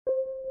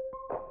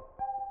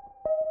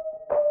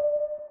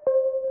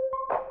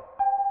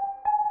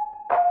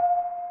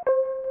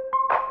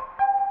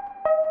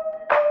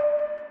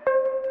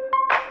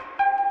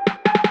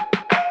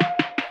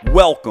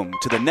Welcome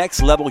to the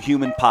Next Level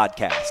Human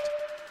podcast.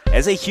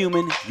 As a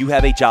human, you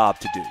have a job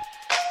to do.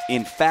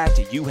 In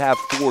fact, you have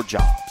 4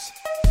 jobs: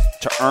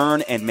 to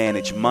earn and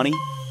manage money,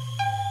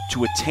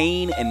 to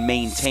attain and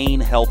maintain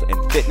health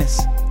and fitness,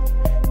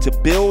 to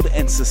build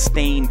and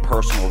sustain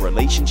personal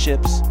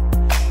relationships,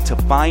 to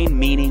find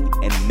meaning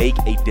and make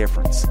a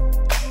difference.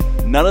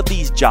 None of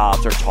these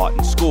jobs are taught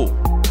in school,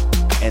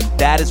 and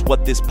that is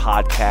what this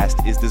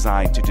podcast is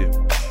designed to do.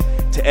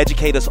 To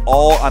educate us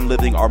all on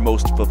living our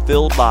most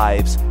fulfilled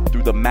lives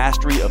through the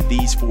mastery of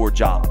these 4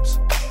 jobs.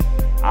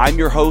 I'm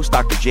your host,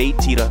 Dr. Jade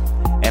Tita,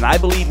 and I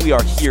believe we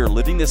are here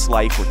living this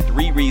life for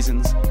 3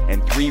 reasons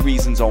and 3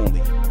 reasons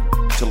only: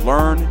 to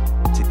learn,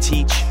 to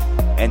teach,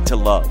 and to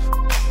love.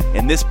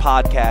 In this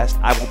podcast,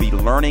 I will be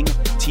learning,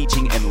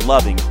 teaching, and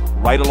loving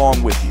right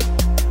along with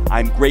you.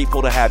 I'm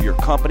grateful to have your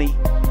company.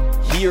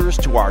 Here's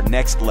to our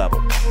next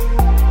level.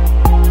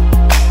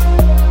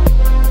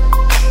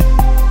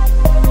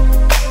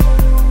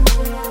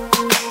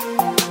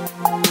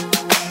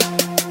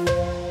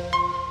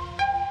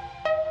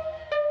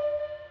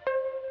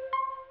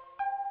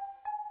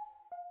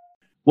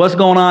 What's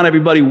going on,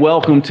 everybody?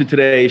 Welcome to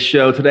today's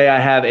show. Today I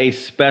have a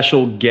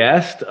special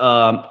guest.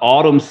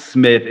 Autumn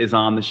Smith is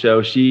on the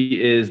show.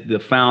 She is the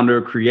founder,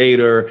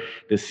 creator,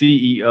 the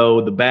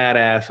CEO, the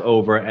badass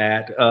over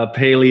at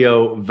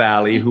Paleo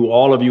Valley, who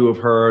all of you have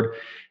heard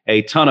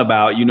a ton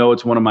about. You know,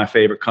 it's one of my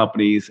favorite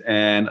companies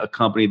and a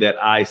company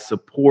that I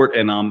support,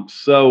 and I'm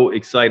so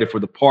excited for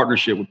the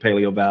partnership with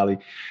Paleo Valley.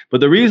 But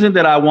the reason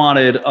that I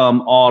wanted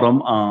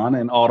Autumn on,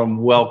 and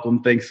Autumn,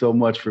 welcome. Thanks so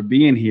much for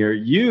being here.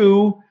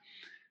 You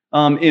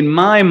in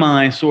my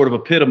mind, sort of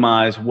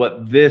epitomize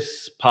what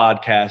this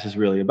podcast is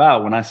really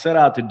about. When I set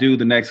out to do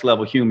the Next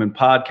Level Human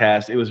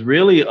podcast, it was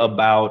really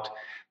about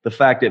the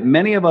fact that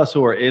many of us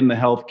who are in the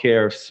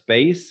healthcare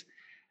space,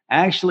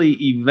 actually,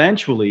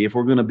 eventually, if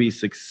we're going to be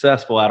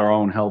successful at our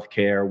own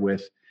healthcare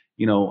with,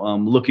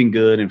 looking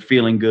good and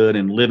feeling good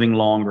and living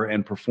longer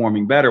and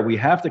performing better, we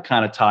have to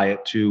kind of tie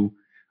it to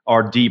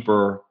our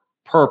deeper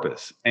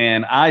purpose.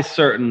 And I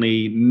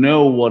certainly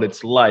know what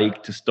it's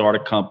like to start a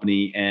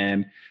company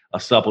and a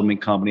supplement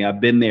company.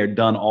 I've been there,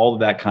 done all of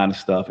that kind of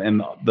stuff.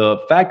 And the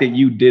fact that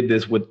you did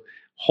this with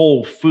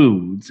Whole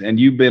Foods and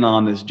you've been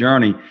on this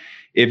journey,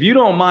 if you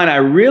don't mind, I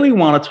really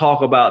want to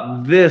talk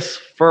about this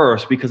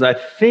first, because I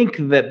think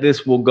that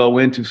this will go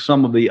into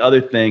some of the other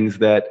things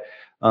that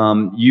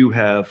you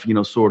have,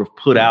 sort of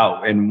put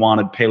out and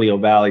wanted Paleo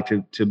Valley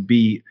to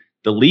be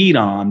the lead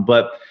on.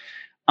 But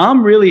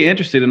I'm really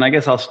interested, and I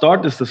guess I'll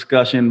start this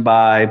discussion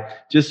by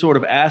just sort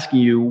of asking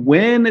you,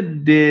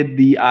 when did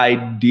the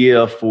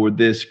idea for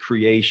this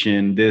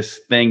creation, this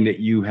thing that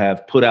you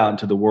have put out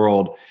into the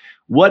world,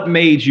 what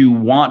made you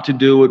want to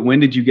do it? When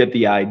did you get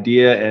the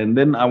idea? And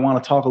then I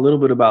want to talk a little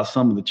bit about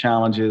some of the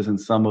challenges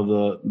and some of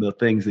the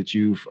things that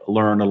you've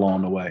learned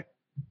along the way.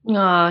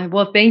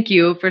 Well, thank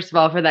you, first of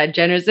all, for that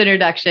generous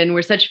introduction.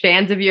 We're such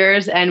fans of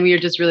yours, and we are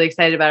just really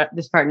excited about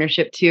this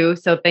partnership too.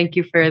 So thank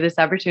you for this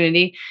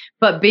opportunity.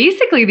 But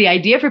basically, the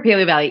idea for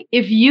Paleo Valley,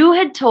 if you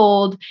had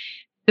told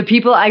the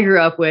people I grew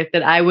up with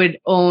that I would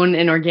own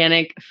an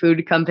organic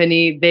food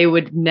company, they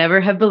would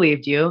never have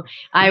believed you.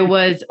 I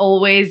was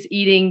always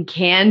eating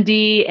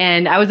candy,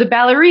 and I was a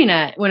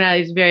ballerina when I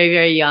was very,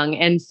 very young.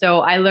 And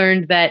so I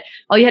learned that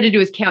all you had to do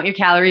was count your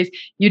calories.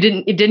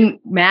 It didn't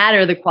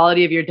matter the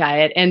quality of your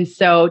diet. And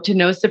so, to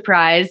no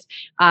surprise,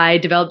 I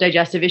developed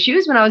digestive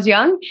issues when I was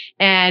young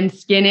and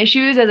skin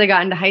issues as I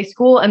got into high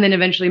school, and then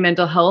eventually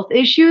mental health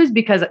issues,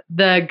 because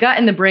the gut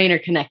and the brain are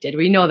connected.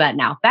 We know that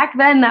now. Back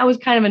then, that was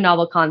kind of a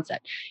novel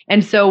concept.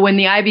 And so when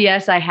the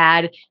IBS I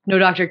had, no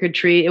doctor could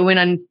treat, it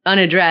went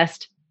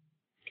unaddressed.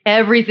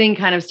 Everything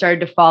kind of started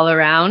to fall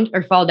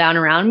down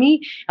around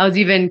me. I was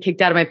even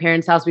kicked out of my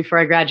parents' house before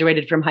I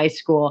graduated from high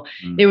school.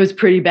 It was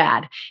pretty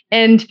bad.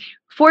 And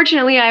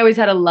fortunately, I always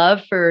had a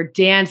love for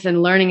dance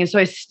and learning. And so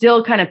I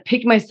still kind of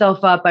picked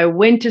myself up. I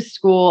went to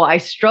school. I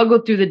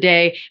struggled through the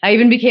day. I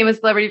even became a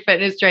celebrity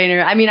fitness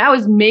trainer. I mean, I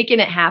was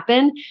making it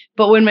happen.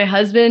 But when my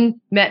husband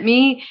met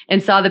me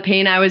and saw the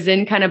pain I was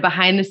in kind of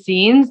behind the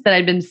scenes, that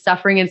I'd been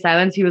suffering in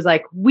silence, he was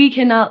like, you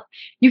cannot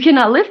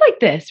live like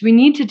this. We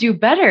need to do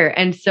better.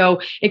 And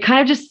so it kind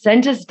of just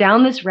sent us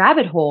down this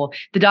rabbit hole.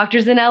 The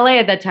doctors in LA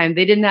at that time,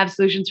 they didn't have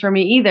solutions for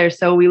me either.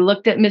 So we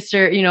looked at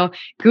Mr.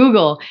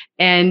 Google,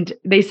 and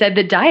they said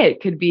that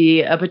diet could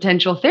be a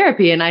potential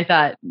therapy. And I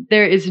thought,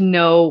 there is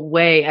no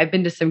way. I've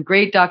been to some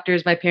great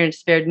doctors. My parents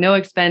spared no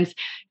expense.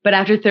 But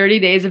after 30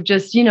 days of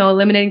just,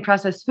 eliminating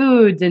processed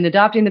foods and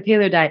adopting the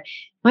paleo diet,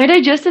 my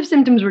digestive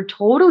symptoms were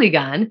totally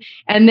gone.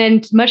 And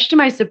then, much to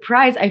my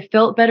surprise, I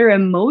felt better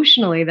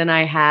emotionally than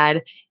I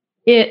had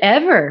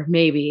ever,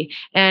 maybe.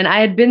 And I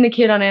had been the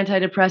kid on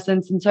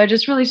antidepressants. And so I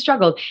just really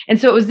struggled. And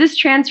so it was this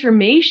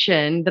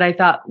transformation that I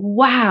thought,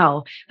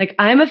 wow, like,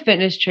 I'm a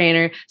fitness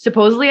trainer.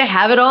 Supposedly I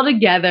have it all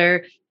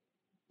together.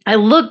 I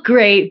look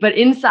great, but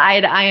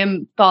inside I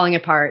am falling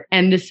apart.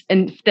 And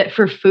that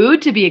for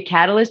food to be a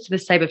catalyst to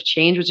this type of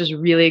change was just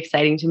really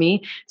exciting to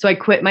me. So I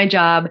quit my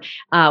job,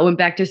 went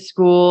back to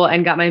school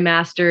and got my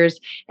master's.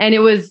 And it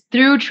was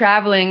through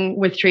traveling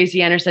with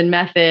Tracy Anderson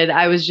Method.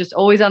 I was just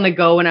always on the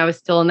go when I was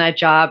still in that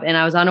job. And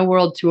I was on a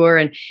world tour.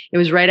 And it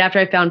was right after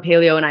I found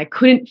paleo and I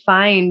couldn't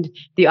find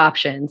the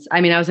options.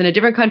 I mean, I was in a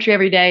different country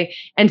every day.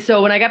 And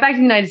so when I got back to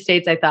the United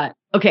States, I thought,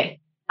 okay,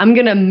 I'm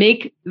going to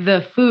make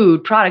the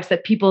food products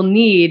that people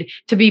need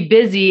to be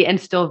busy and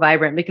still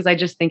vibrant, because I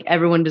just think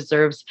everyone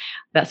deserves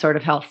that sort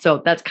of health.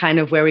 So that's kind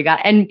of where we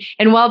got. And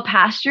Wild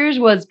Pastures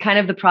was kind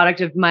of the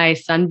product of my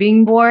son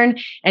being born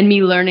and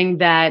me learning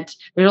that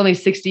there's only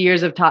 60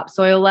 years of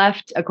topsoil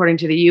left, according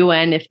to the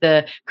UN, if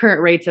the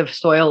current rates of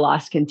soil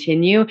loss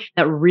continue.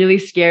 That really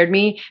scared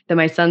me that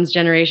my son's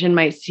generation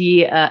might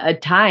see a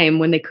time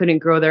when they couldn't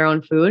grow their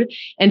own food.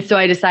 And so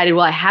I decided,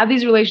 well, I have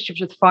these relationships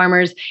with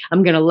farmers.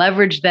 I'm going to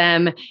leverage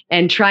them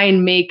and try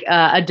and make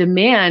a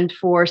demand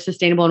for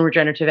sustainable and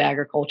regenerative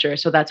agriculture.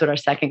 So that's what our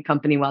second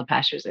company, Wild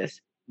Pastures, is.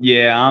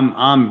 Yeah,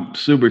 I'm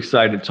super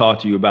excited to talk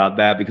to you about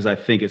that because I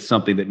think it's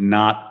something that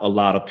not a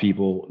lot of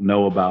people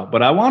know about.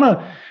 But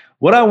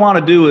what I want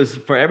to do is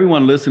for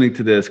everyone listening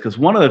to this, because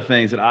one of the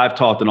things that I've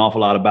talked an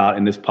awful lot about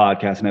in this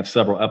podcast and have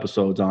several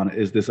episodes on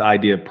is this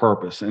idea of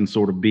purpose and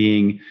sort of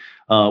being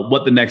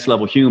what the next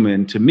level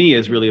human to me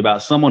is really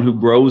about, someone who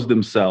grows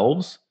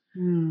themselves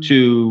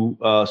to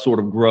sort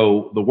of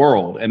grow the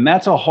world. And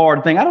that's a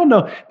hard thing. I don't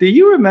know. Do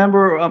you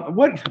remember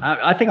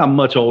I think I'm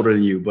much older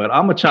than you, but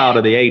I'm a child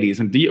of the 80s.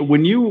 And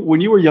when you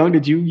were young,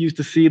 did you used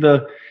to see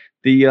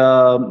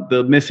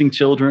the missing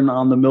children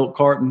on the milk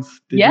cartons?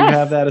 Did you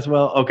have that as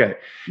well? Okay.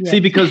 Yes. See,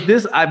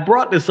 because I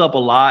brought this up a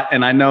lot,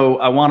 and I know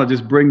I want to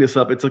just bring this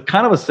up. It's a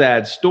kind of a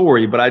sad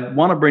story, but I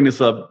want to bring this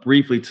up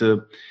briefly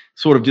to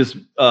sort of just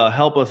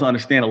help us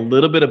understand a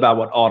little bit about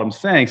what Autumn's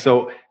saying.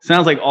 So it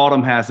sounds like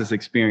Autumn has this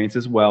experience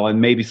as well. And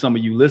maybe some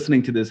of you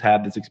listening to this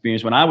have this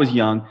experience. When I was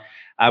young,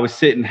 I would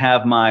sit and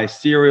have my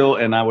cereal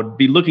and I would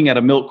be looking at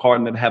a milk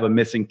carton that have a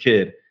missing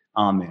kid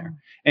on there.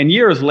 And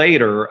years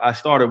later, I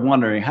started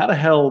wondering, how the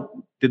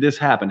hell did this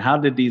happen? How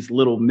did these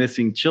little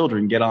missing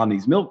children get on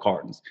these milk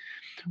cartons?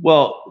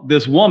 Well,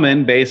 this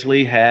woman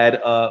basically had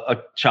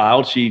a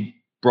child she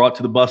brought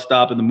to the bus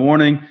stop in the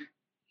morning.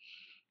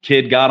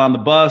 Kid got on the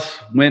bus,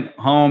 went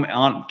home,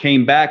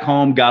 came back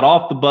home, got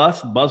off the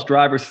bus. Bus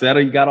driver said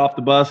he got off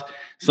the bus.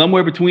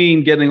 Somewhere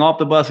between getting off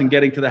the bus and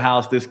getting to the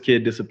house, this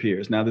kid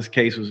disappears. Now, this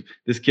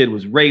kid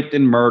was raped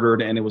and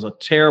murdered, and it was a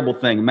terrible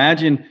thing.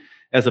 Imagine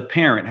as a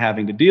parent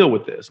having to deal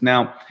with this.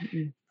 Now,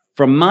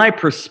 from my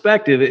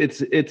perspective,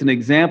 it's an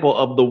example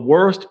of the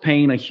worst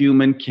pain a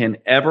human can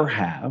ever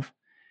have,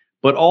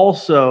 but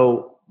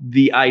also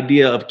the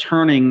idea of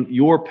turning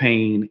your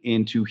pain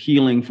into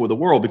healing for the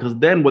world. Because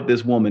then what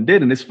this woman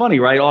did, and it's funny,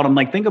 right, Autumn,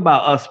 like think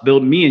about us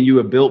me and you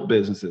have built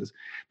businesses.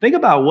 Think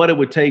about what it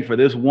would take for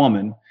this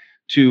woman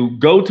to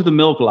go to the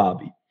milk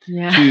lobby,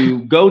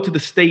 to go to the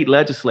state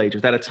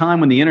legislatures at a time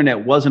when the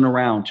internet wasn't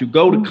around, to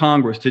go to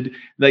Congress,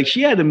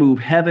 she had to move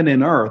heaven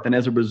and earth. And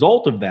as a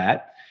result of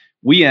that,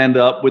 we end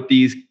up with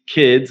these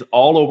kids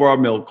all over our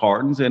milk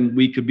cartons, and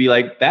we could be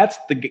like, that's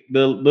the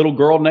little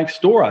girl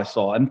next door I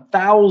saw. And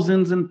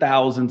thousands and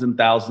thousands and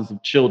thousands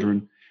of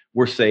children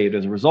were saved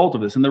as a result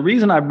of this. And the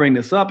reason I bring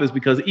this up is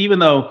because even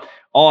though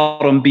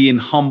Autumn being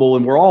humble,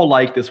 and we're all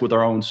like this with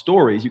our own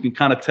stories, you can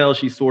kind of tell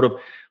she's sort of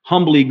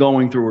humbly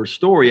going through her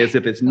story as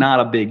if it's not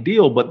a big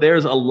deal, but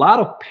there's a lot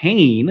of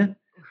pain,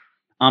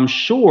 I'm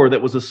sure,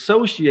 that was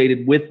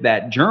associated with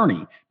that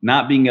journey.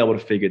 Not being able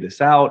to figure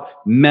this out,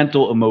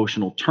 mental,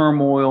 emotional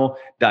turmoil,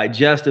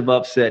 digestive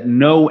upset,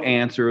 no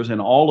answers, and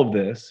all of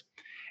this.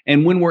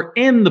 And when we're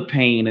in the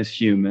pain as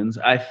humans,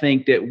 I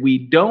think that we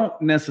don't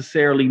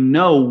necessarily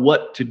know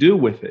what to do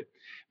with it.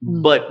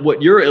 But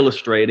what you're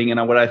illustrating,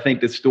 and what I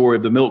think the story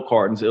of the milk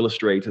cartons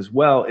illustrates as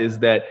well, is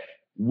that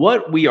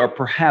what we are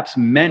perhaps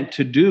meant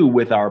to do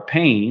with our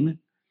pain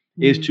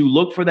is to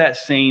look for that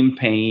same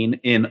pain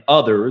in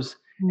others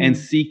and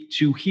seek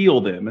to heal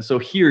them. And so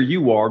here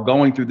you are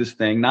going through this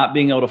thing, not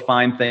being able to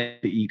find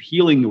things to eat,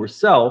 healing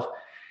yourself.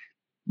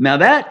 Now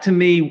that to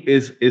me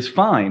is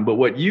fine. But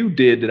what you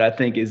did that I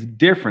think is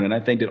different, and I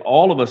think that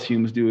all of us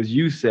humans do, is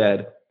you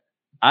said,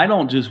 I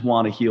don't just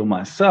want to heal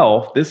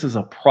myself. This is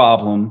a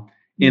problem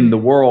in the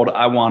world.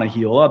 I want to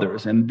heal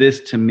others. And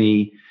this to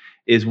me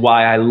is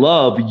why I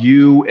love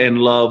you and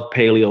love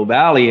Paleo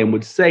Valley, and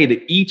would say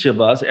that each of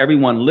us,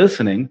 everyone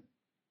listening,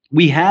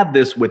 we have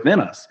this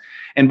within us.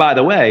 And by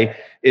the way,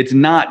 it's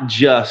not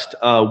just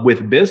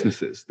with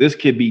businesses. This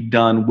could be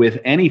done with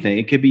anything.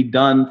 It could be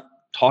done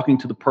talking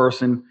to the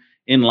person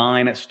in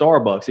line at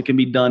Starbucks. It can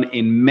be done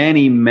in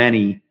many,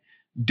 many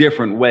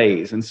different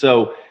ways. And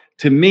so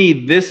to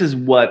me, this is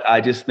what I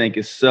just think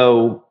is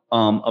so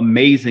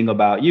amazing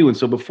about you. And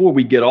so before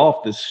we get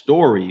off this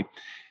story,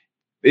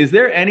 is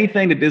there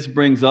anything that this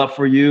brings up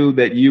for you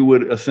that you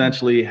would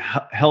essentially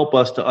help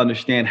us to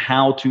understand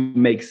how to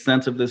make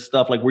sense of this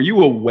stuff? Like, were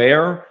you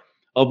aware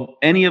of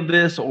any of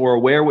this or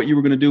aware what you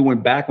were going to do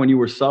when you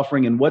were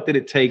suffering? And what did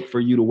it take for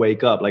you to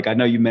wake up? Like, I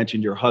know you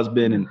mentioned your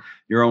husband and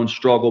your own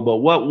struggle, but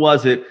what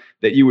was it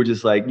that you were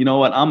just like, you know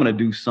what, I'm going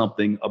to do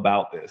something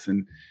about this?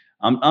 And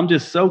I'm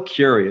just so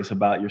curious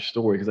about your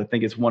story, because I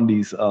think it's one of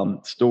these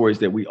stories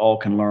that we all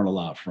can learn a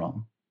lot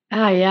from.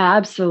 Ah, yeah,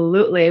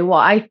 absolutely. Well,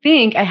 I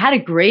think I had a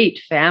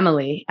great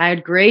family. I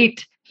had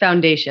great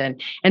foundation.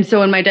 And so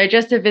when my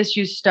digestive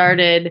issues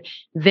started,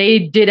 they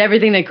did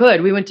everything they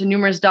could. We went to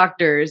numerous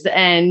doctors,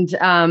 and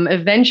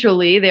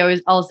eventually they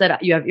always all said,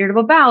 you have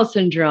irritable bowel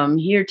syndrome.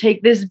 Here,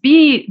 take this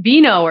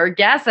Beano or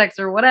Gas-X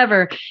or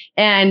whatever.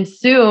 And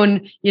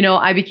soon,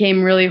 I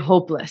became really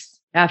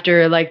hopeless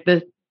after like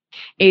the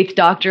eighth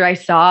doctor I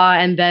saw.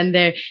 And then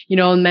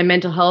my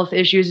mental health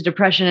issues,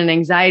 depression and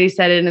anxiety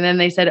set in. And then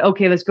they said,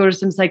 okay, let's go to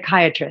some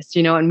psychiatrists,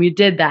 and we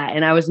did that.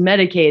 And I was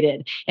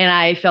medicated and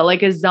I felt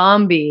like a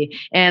zombie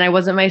and I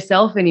wasn't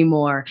myself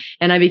anymore.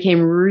 And I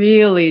became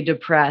really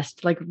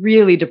depressed, like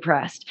really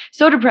depressed.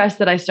 So depressed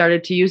that I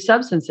started to use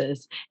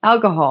substances,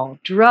 alcohol,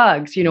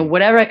 drugs,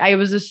 whatever. I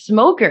was a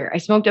smoker. I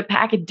smoked a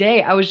pack a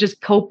day. I was just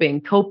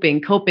coping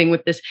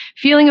with this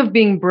feeling of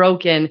being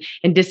broken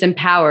and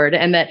disempowered,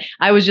 and that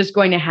I was just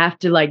going to have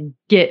to like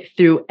get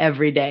through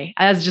every day.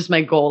 That's just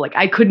my goal. Like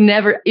I could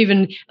never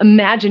even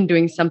imagine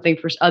doing something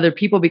for other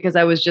people because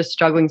I was just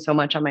struggling so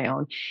much on my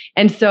own.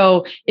 And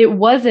so it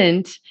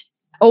wasn't,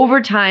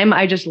 over time,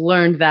 I just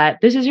learned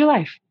that this is your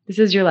life. This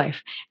is your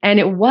life. And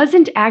it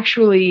wasn't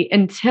actually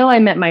until I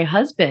met my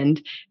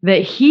husband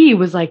that he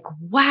was like,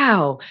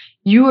 wow,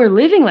 you are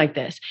living like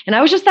this. And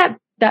I was just that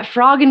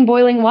frog in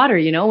boiling water,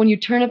 when you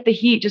turn up the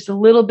heat just a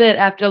little bit,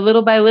 after a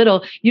little by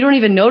little, you don't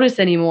even notice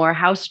anymore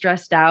how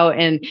stressed out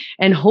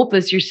and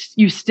hopeless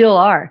you still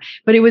are.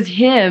 But it was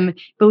him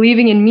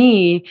believing in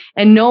me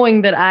and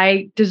knowing that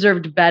I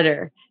deserved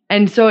better.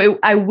 And so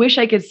I wish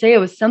I could say it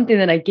was something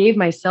that I gave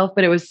myself,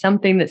 but it was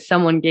something that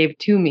someone gave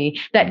to me,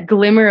 that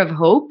glimmer of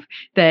hope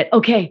that,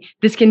 okay,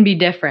 this can be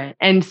different.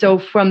 And so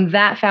from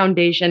that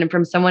foundation and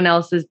from someone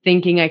else's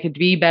thinking I could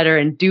be better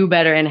and do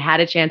better and had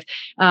a chance,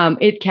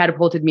 it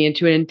catapulted me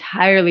into an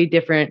entirely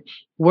different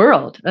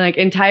world,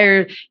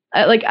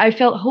 I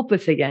felt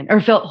hopeless again,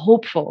 or felt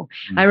hopeful.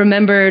 Mm-hmm. I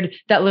remembered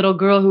that little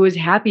girl who was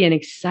happy and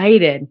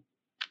excited.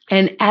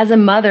 And as a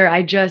mother,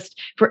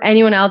 for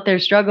anyone out there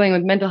struggling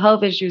with mental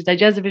health issues,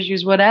 digestive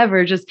issues,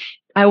 whatever,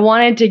 I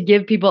wanted to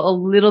give people a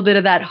little bit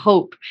of that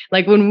hope.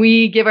 Like when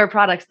we give our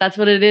products, that's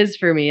what it is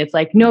for me. It's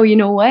like, no, you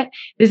know what?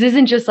 This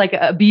isn't just like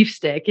a beef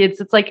stick.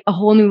 It's like a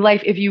whole new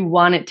life if you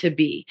want it to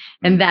be.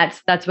 And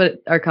that's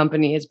what our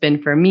company has been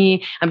for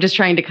me. I'm just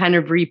trying to kind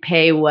of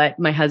repay what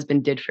my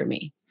husband did for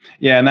me.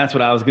 Yeah, and that's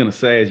what I was going to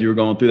say as you were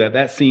going through that.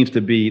 That seems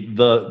to be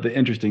the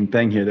interesting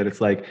thing here, that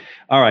it's like,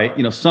 all right,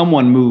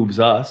 someone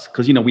moves us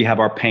because, we have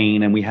our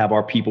pain and we have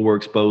our people we're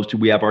exposed to.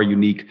 We have our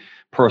unique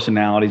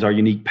personalities, our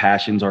unique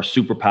passions, our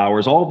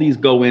superpowers. All these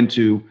go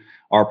into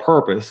our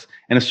purpose.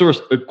 And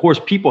of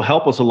course, people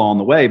help us along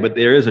the way, but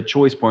there is a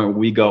choice point where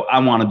we go, I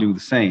want to do the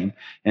same.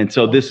 And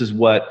so this is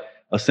what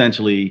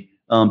essentially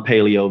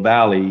Paleo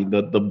Valley,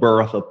 the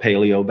birth of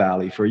Paleo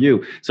Valley for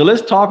you. So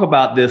let's talk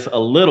about this a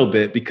little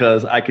bit,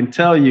 because I can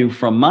tell you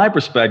from my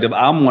perspective,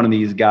 I'm one of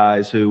these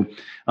guys who,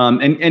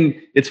 and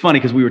it's funny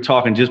because we were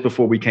talking just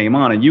before we came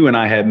on, and you and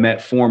I had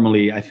met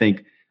formally, I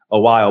think, a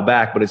while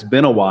back, but it's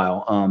been a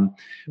while.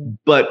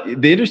 But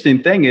the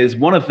interesting thing is,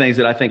 one of the things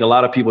that I think a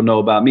lot of people know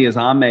about me is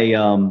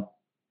I'm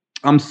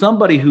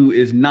somebody who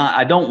is not,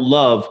 I don't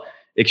love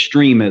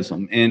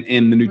extremism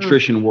in the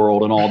nutrition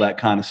world and all that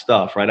kind of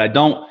stuff, right? I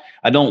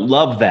don't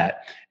love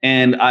that.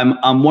 And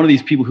I'm one of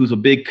these people who's a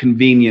big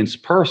convenience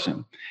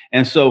person.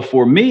 And so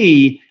for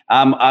me,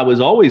 I was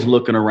always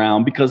looking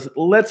around, because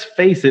let's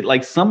face it,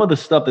 like some of the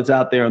stuff that's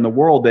out there in the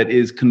world that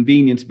is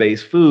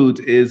convenience-based foods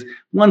is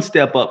one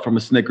step up from a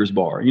Snickers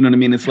bar. You know what I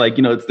mean? It's like,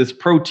 it's this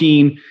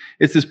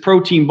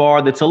protein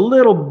bar that's a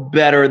little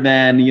better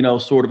than,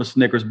 sort of a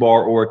Snickers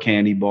bar or a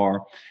candy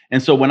bar.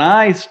 And so when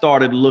I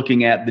started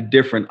looking at the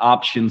different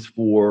options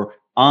for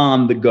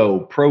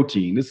on-the-go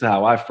protein, this is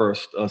how I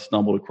first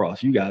stumbled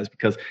across you guys,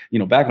 because,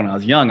 back when I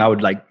was young, I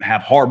would like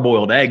have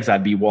hard-boiled eggs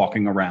I'd be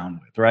walking around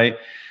with, right?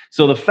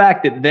 So the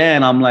fact that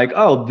then I'm like,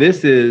 oh,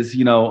 this is,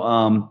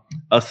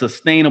 a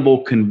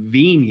sustainable,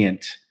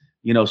 convenient,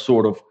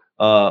 sort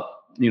of,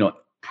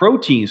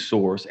 protein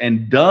source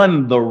and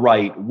done the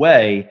right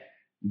way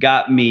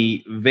got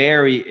me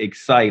very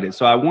excited.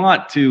 So I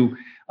want to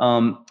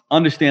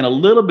understand a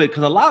little bit,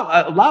 because a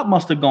lot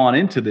must have gone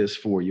into this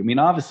for you. I mean,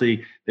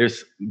 obviously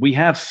we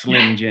have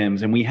Slim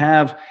Jims and we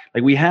have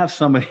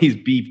some of these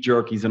beef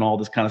jerkies and all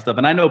this kind of stuff.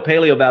 And I know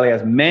Paleo Valley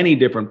has many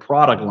different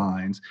product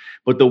lines,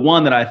 but the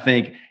one that I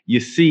think you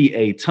see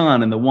a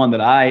ton, and the one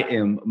that I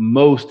am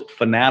most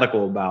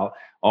fanatical about,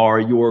 are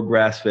your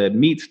grass-fed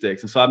meat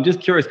sticks. And so I'm just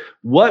curious,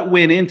 what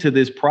went into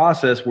this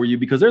process for you?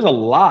 Because there's a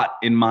lot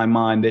in my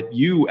mind that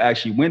you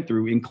actually went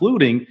through,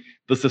 including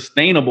the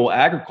sustainable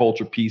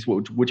agriculture piece,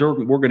 which we're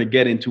going to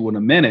get into in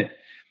a minute.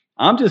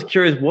 I'm just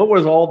curious, what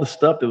was all the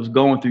stuff that was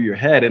going through your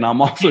head? And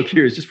I'm also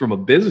curious, just from a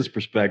business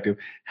perspective,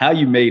 how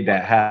you made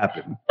that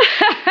happen.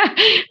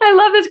 I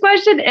love this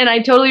question. And I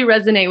totally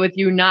resonate with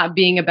you not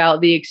being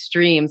about the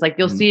extremes. Like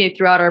you'll see it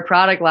throughout our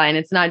product line.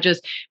 It's not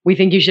just we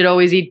think you should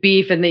always eat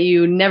beef and that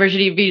you never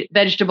should eat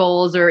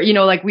vegetables or,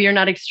 like we are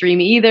not extreme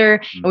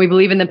either. And we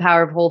believe in the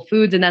power of whole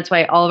foods. And that's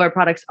why all of our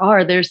products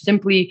they're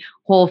simply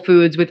whole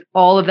foods with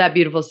all of that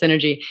beautiful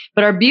synergy.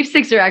 But our beef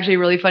sticks are actually a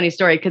really funny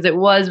story because it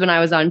was when I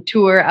was on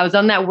tour. I was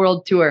on that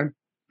world tour.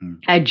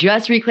 I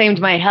just reclaimed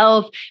my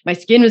health. My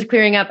skin was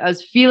clearing up. I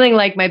was feeling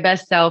like my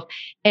best self.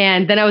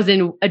 And then I was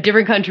in a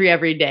different country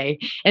every day.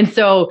 And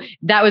so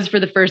that was for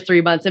the first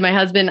 3 months. And my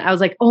husband, I was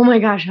like, oh my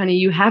gosh, honey,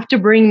 you have to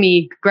bring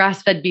me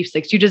grass-fed beef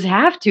sticks. You just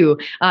have to.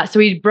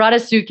 So he brought a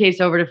suitcase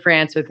over to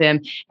France with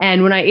him.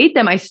 And when I ate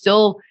them, I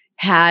still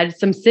had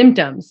some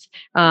symptoms,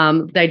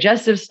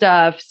 digestive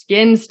stuff,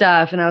 skin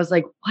stuff. And I was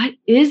like, what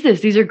is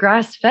this? These are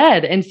grass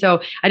fed. And so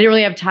I didn't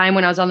really have time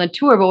when I was on the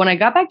tour. But when I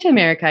got back to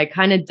America, I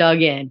kind of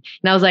dug in and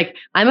I was like,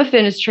 I'm a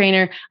fitness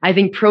trainer. I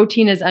think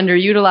protein is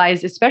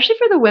underutilized, especially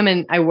for the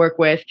women I work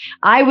with.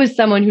 I was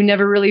someone who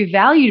never really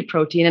valued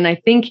protein. And I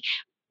think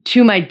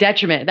to my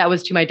detriment,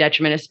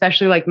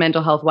 especially like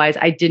mental health wise,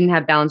 I didn't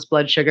have balanced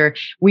blood sugar.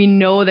 We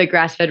know that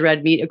grass-fed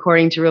red meat,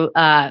 according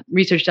to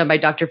research done by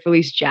Dr.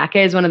 Felice Jacque,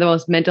 is one of the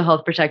most mental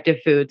health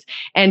protective foods.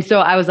 And so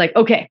I was like,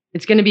 okay,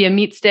 it's going to be a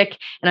meat stick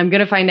and I'm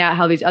going to find out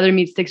how these other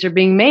meat sticks are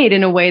being made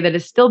in a way that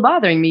is still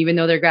bothering me, even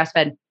though they're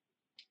grass-fed.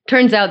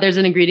 Turns out there's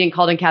an ingredient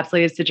called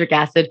encapsulated citric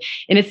acid,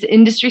 and it's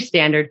industry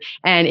standard.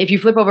 And if you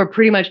flip over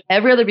pretty much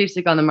every other beef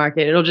stick on the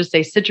market, it'll just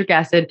say citric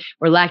acid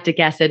or lactic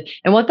acid.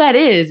 And what that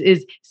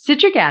is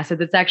citric acid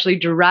that's actually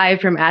derived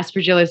from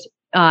Aspergillus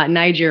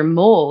Niger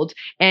mold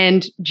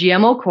and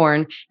GMO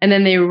corn. And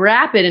then they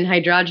wrap it in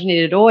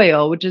hydrogenated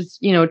oil, which is,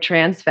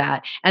 trans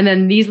fat. And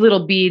then these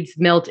little beads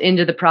melt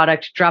into the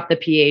product, drop the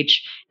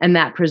pH, and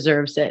that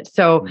preserves it.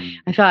 So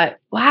I thought,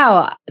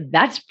 wow,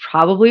 that's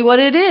probably what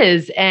it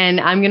is. And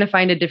I'm going to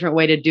find a different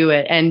way to do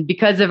it. And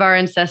because of our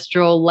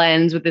ancestral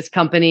lens with this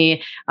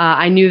company,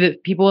 I knew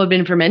that people have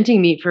been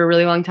fermenting meat for a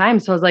really long time.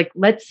 So I was like,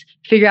 let's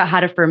figure out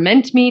how to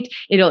ferment meat.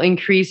 It'll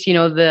increase,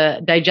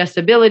 the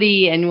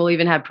digestibility, and we'll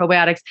even have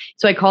probiotics.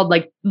 So I called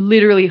like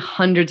literally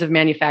hundreds of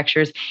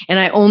manufacturers, and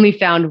I only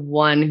found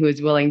one who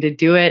is willing to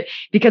do it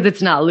because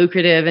it's not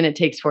lucrative and it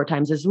takes 4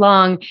 times as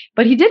long,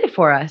 but he did it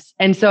for us.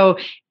 And so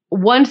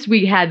once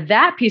we had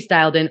that piece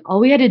dialed in, all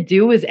we had to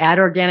do was add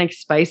organic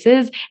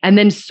spices and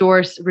then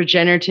source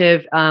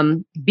regenerative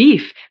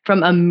beef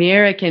from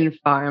American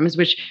farms,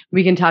 which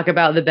we can talk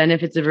about the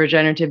benefits of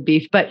regenerative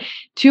beef. But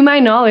to my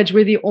knowledge,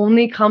 we're the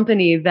only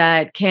company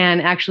that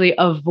can actually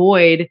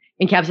avoid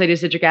encapsulated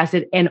citric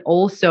acid and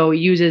also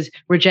uses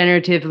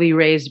regeneratively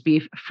raised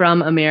beef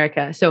from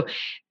America. So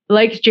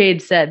like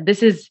Jade said,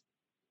 this is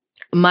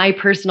my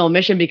personal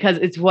mission because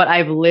it's what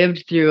I've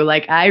lived through.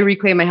 Like I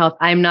reclaim my health.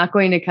 I'm not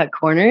going to cut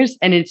corners.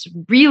 And it's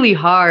really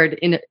hard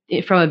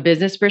from a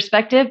business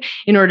perspective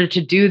in order to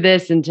do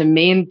this and to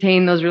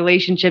maintain those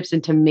relationships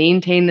and to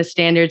maintain the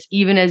standards,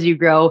 even as you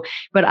grow.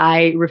 But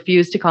I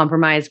refuse to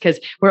compromise because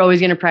we're always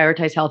going to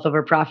prioritize health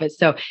over profit.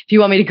 So if you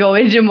want me to go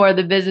into more of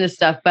the business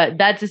stuff, but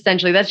that's just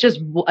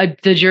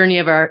the journey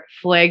of our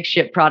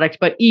flagship product.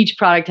 But each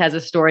product has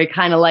a story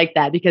kind of like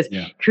that because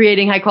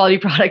creating high quality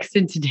products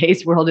in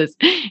today's world is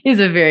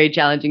a very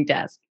challenging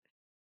task.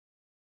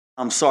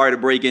 I'm sorry to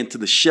break into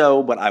the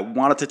show, but I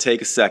wanted to take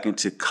a second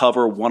to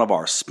cover one of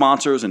our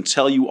sponsors and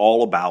tell you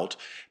all about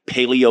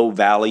Paleo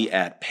Valley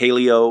at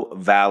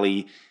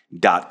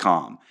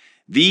paleovalley.com.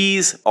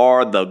 These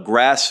are the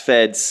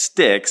grass-fed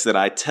sticks that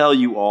I tell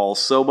you all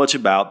so much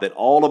about that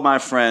all of my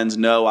friends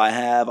know I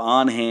have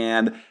on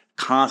hand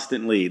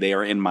constantly. They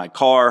are in my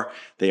car.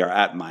 They are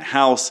at my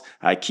house.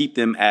 I keep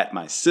them at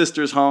my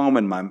sister's home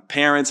and my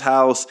parents'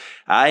 house.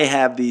 I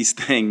have these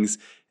things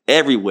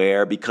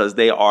everywhere because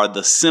they are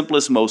the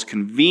simplest, most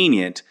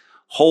convenient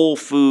whole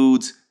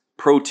foods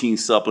protein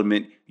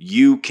supplement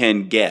you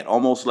can get.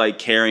 Almost like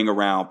carrying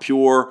around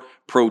pure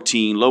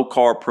protein, low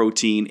carb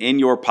protein in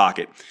your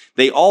pocket.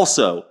 These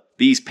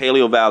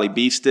Paleo Valley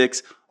beef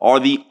sticks are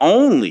the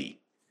only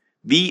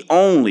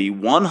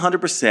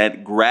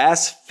 100%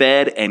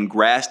 grass-fed and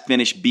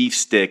grass-finished beef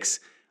sticks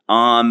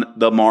on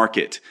the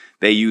market.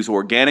 They use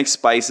organic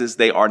spices.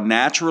 They are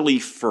naturally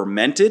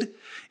fermented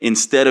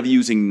instead of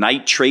using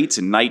nitrates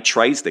and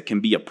nitrites that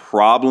can be a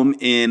problem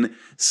in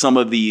some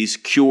of these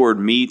cured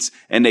meats,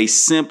 and they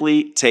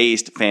simply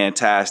taste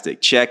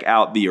fantastic. Check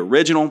out the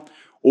original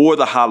or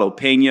the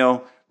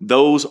jalapeno.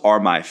 Those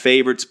are my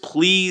favorites.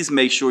 Please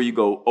make sure you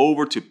go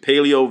over to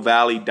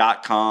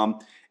paleovalley.com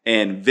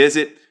and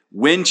visit.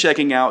 When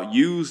checking out,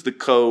 use the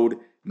code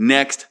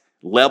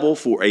NEXTLEVEL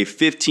for a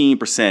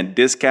 15%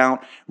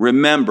 discount.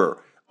 Remember,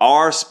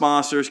 our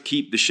sponsors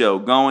keep the show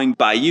going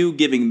by you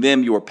giving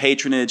them your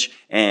patronage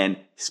and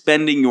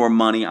spending your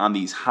money on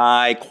these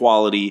high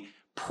quality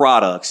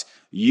products.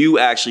 You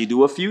actually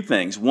do a few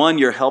things. One,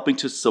 you're helping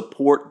to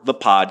support the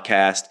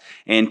podcast.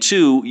 And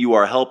two, you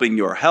are helping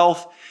your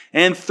health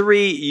And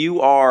 3,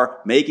 you are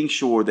making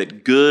sure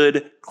that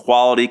good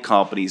quality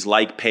companies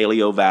like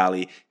Paleo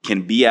Valley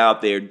can be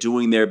out there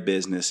doing their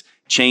business,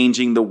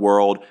 changing the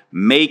world,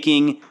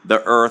 making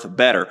the earth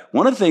better.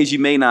 One of the things you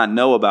may not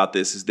know about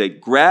this is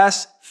that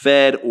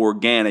grass-fed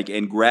organic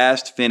and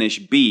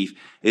grass-finished beef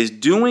is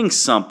doing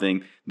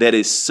something that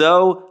is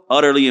so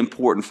utterly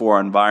important for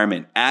our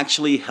environment,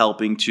 actually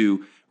helping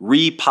to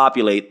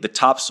repopulate the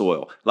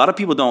topsoil. A lot of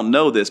people don't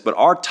know this, but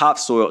our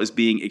topsoil is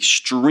being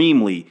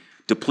extremely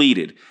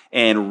depleted.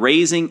 And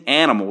raising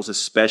animals,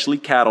 especially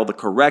cattle, the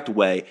correct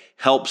way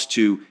helps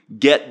to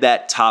get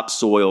that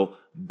topsoil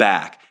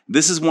back.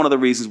 This is one of the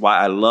reasons why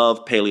I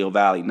love Paleo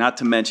Valley. Not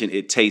to mention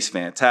it tastes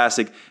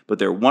fantastic, but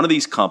they're one of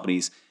these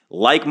companies,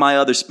 like my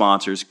other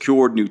sponsors,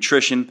 Cured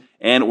Nutrition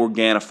and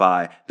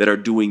Organifi, that are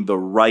doing the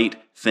right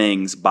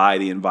things by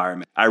the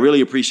environment. I really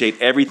appreciate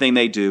everything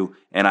they do,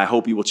 and I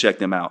hope you will check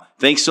them out.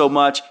 Thanks so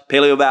much.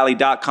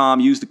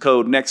 PaleoValley.com. Use the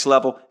code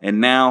NEXTLEVEL. And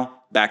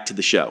now back to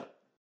the show.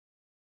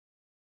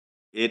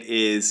 It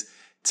is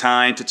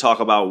time to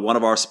talk about one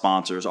of our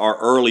sponsors, our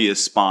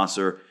earliest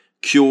sponsor,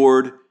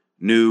 Cured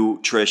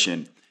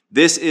Nutrition.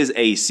 This is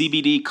a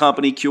CBD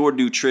company. Cured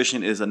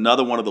Nutrition is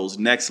another one of those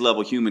next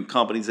level human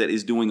companies that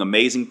is doing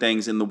amazing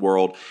things in the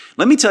world.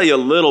 Let me tell you a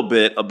little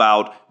bit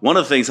about one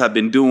of the things I've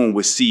been doing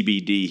with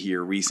CBD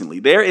here recently.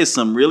 There is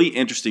some really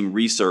interesting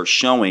research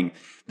showing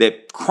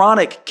that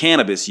chronic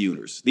cannabis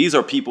users, these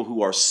are people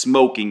who are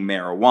smoking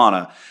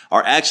marijuana,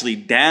 are actually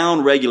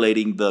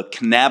down-regulating the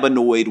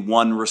cannabinoid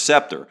 1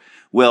 receptor.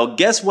 Well,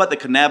 guess what the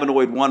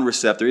cannabinoid 1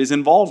 receptor is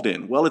involved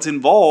in? Well, it's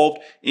involved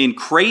in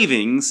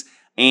cravings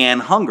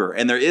and hunger.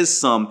 And there is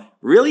some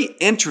really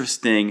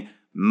interesting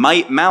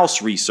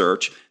mouse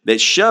research that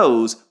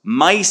shows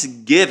mice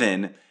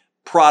given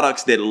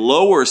products that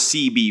lower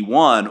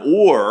CB1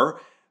 or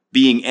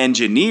being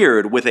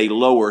engineered with a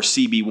lower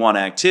CB1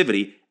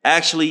 activity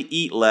actually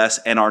eat less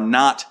and are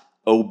not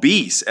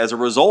obese as a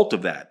result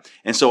of that.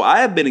 And so I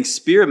have been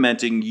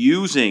experimenting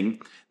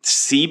using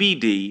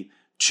CBD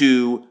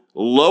to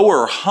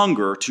lower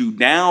hunger, to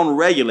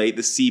down-regulate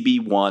the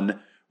CB1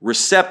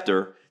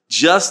 receptor,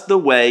 just the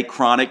way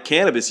chronic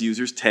cannabis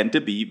users tend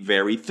to be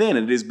very thin.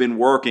 And it has been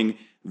working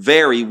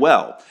very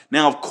well.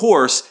 Now, of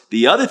course,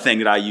 the other thing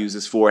that I use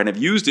this for and have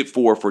used it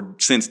for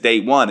since day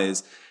one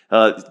is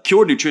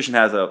Cured Nutrition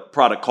has a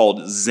product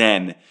called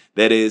Zen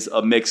that is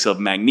a mix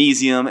of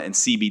magnesium and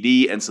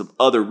CBD and some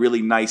other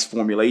really nice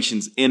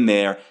formulations in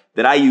there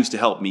that I use to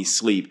help me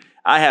sleep.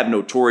 I have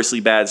notoriously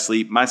bad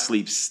sleep. My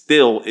sleep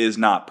still is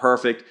not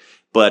perfect,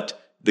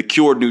 but the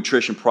Cured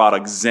Nutrition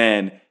product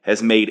Zen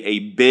has made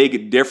a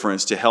big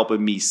difference to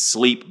helping me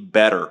sleep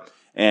better.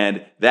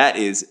 And that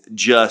is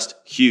just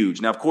huge.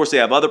 Now, of course, they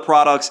have other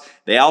products.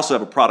 They also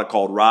have a product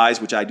called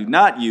Rise, which I do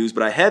not use,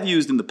 but I have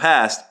used in the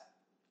past.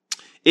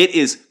 It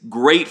is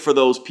great for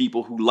those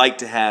people who like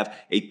to have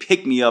a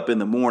pick-me-up in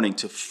the morning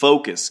to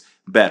focus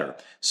better.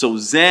 So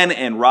Zen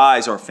and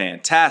Rise are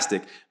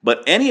fantastic,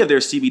 but any of their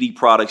CBD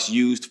products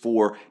used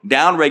for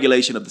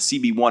downregulation of the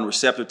CB1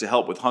 receptor to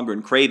help with hunger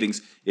and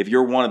cravings, if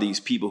you're one of these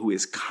people who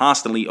is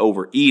constantly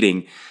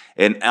overeating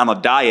and on a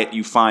diet,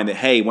 you find that,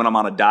 hey, when I'm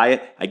on a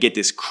diet, I get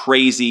this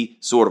crazy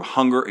sort of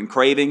hunger and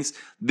cravings.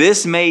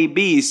 This may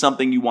be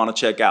something you want to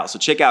check out. So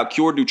check out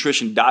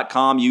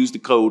curednutrition.com. Use the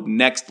code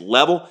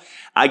NEXTLEVEL.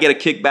 I get a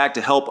kickback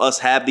to help us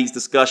have these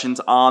discussions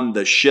on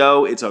the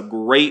show. It's a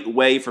great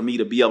way for me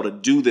to be able to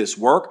do this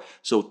work.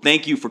 So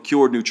thank you for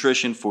Cured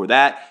Nutrition for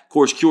that. Of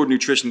course, Cured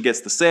Nutrition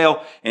gets the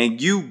sale, and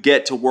you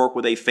get to work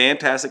with a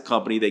fantastic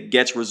company that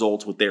gets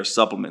results with their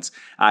supplements.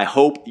 I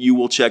hope you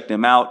will check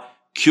them out.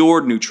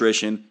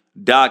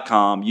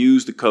 curednutrition.com.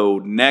 Use the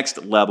code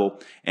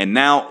NEXTLEVEL. And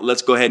now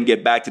let's go ahead and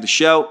get back to the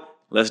show.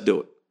 Let's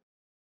do it.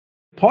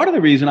 Part of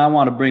the reason I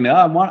want to bring that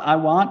up, I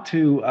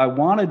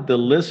wanted the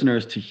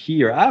listeners to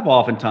hear. I've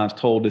oftentimes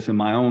told this in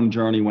my own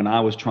journey when I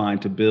was trying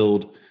to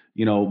build,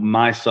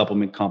 my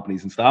supplement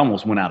companies and stuff. I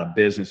almost went out of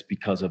business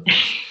because of this.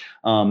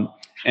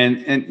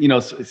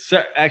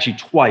 Actually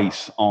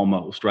twice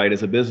almost, right,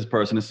 as a business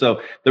person. And so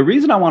the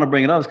reason I want to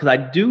bring it up is because I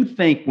do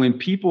think when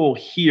people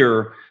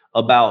hear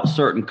about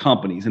certain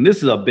companies, and this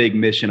is a big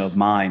mission of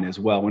mine as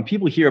well, when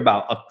people hear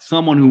about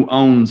someone who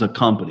owns a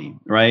company,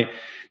 right,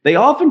 they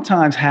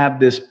oftentimes have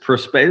this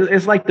perspective.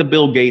 It's like the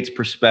Bill Gates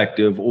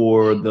perspective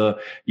or the,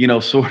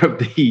 sort of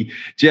the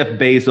Jeff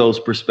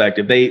Bezos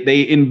perspective.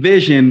 They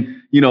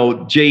envision,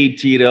 Jay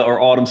Tita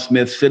or Autumn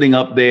Smith sitting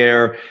up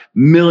there,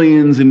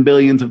 millions and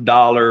billions of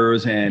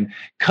dollars and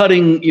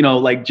cutting,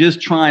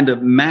 just trying to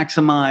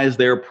maximize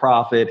their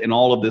profit and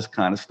all of this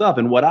kind of stuff.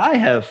 And what I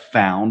have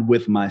found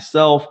with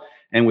myself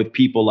and with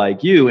people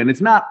like you, and it's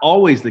not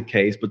always the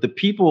case, but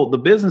the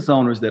business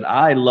owners that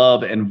I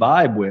love and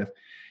vibe with,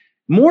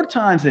 more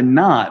times than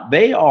not,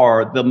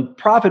 the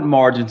profit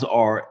margins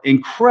are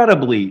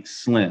incredibly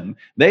slim.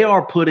 They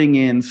are putting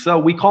in, so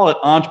we call it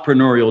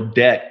entrepreneurial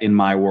debt in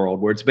my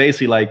world, where it's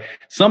basically like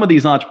some of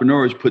these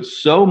entrepreneurs put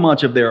so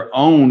much of their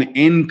own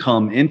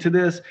income into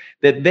this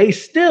that they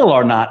still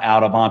are not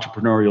out of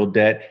entrepreneurial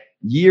debt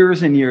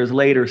years and years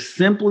later,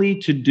 simply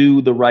to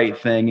do the right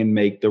thing and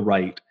make the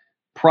right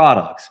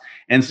products.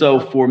 And so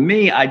for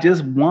me, I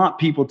just want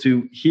people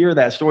to hear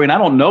that story. And I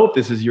don't know if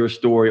this is your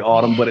story,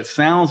 Autumn, but it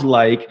sounds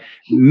like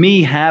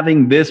me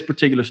having this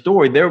particular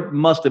story, there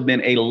must have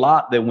been a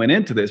lot that went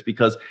into this,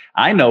 because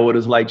I know it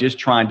is like just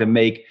trying to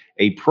make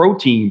a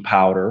protein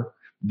powder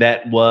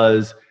that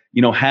was,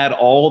 had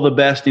all the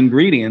best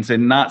ingredients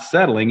and not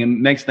settling.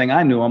 And next thing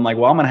I knew, I'm like,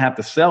 well, I'm going to have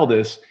to sell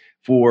this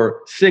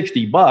for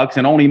 $60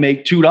 and only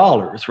make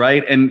 $2,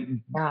 right?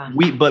 And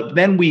but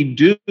then we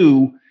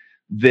do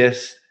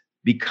this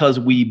because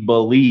we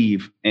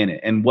believe in it.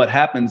 And what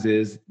happens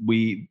is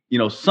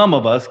some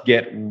of us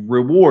get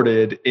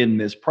rewarded in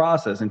this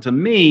process. And to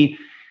me,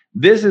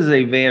 this is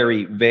a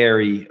very,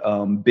 very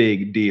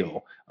big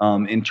deal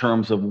in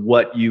terms of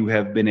what you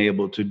have been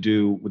able to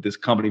do with this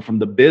company from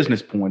the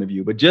business point of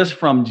view, but just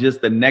from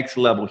the next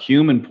level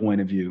human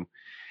point of view.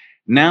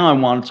 Now I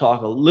want to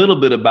talk a little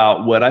bit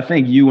about what I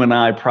think you and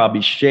I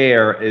probably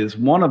share is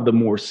one of the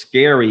more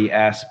scary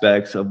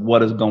aspects of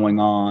what is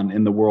going on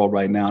in the world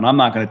right now. And I'm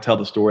not going to tell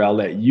the story. I'll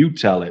let you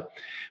tell it.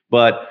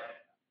 But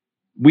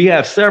we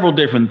have several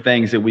different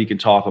things that we can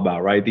talk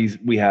about, right?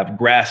 We have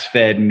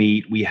grass-fed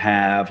meat, we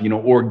have,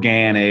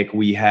 organic,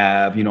 we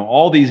have,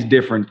 all these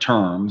different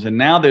terms. And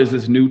now there's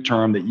this new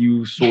term that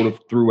you sort of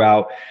threw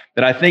out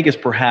that I think is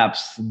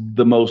perhaps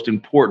the most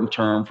important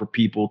term for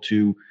people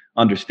to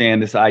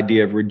understand, this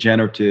idea of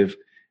regenerative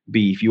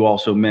beef. You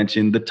also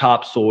mentioned the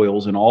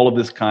topsoils and all of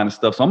this kind of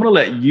stuff. So I'm going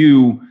to let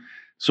you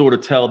sort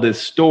of tell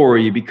this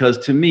story, because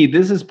to me,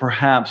 this is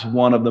perhaps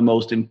one of the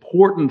most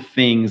important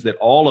things that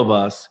all of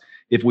us,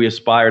 if we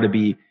aspire to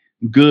be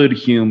good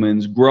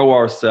humans, grow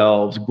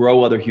ourselves,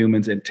 grow other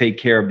humans, and take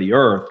care of the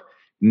earth,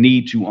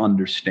 need to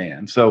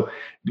understand. So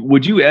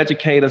would you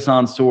educate us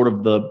on sort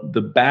of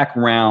the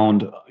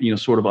background,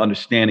 sort of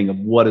understanding of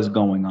what is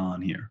going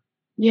on here?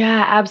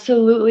 Yeah,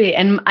 absolutely.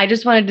 And I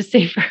just wanted to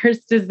say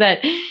first is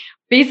that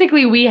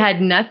basically we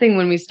had nothing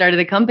when we started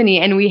the company,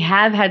 and we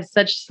have had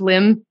such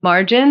slim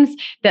margins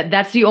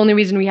that's the only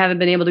reason we haven't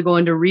been able to go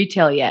into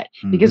retail yet,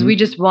 because we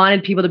just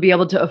wanted people to be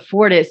able to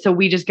afford it. So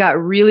we just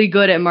got really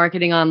good at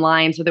marketing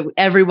online so that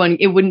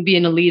it wouldn't be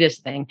an elitist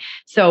thing.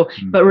 So,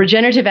 but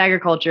regenerative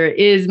agriculture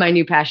is my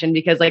new passion,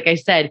 because like I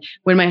said,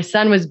 when my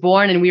son was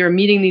born and we were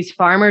meeting these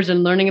farmers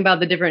and learning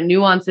about the different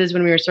nuances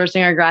when we were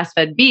sourcing our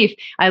grass-fed beef,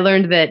 I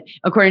learned that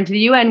according to the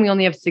UN, we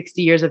only have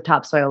 60 years of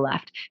topsoil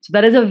left. So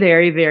that is a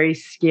very, very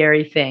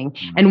scary thing.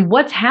 And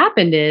what's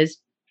happened is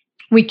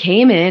we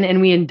came in and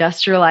we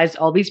industrialized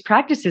all these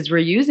practices we're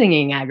using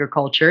in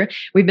agriculture.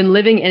 We've been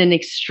living in an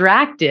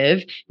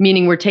extractive,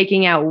 meaning we're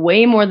taking out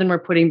way more than we're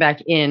putting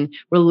back in,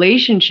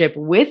 relationship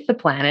with the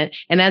planet.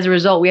 And as a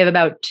result, we have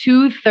about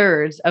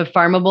 2/3 of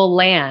farmable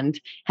land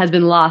has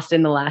been lost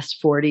in the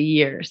last 40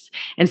 years.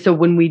 And so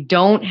when we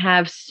don't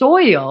have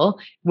soil,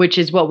 which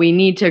is what we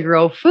need to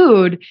grow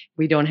food,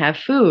 we don't have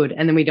food.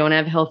 And then we don't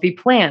have healthy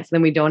plants.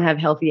 Then we don't have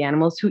healthy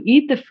animals who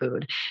eat the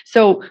food.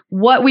 So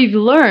what we've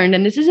learned,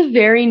 and this is a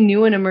very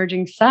new and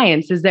emerging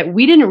science, is that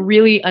we didn't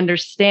really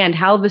understand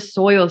how the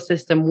soil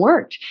system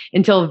worked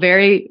until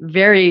very,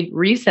 very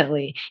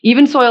recently.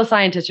 Even soil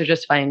scientists are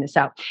just finding this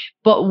out.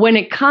 But when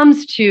it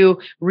comes to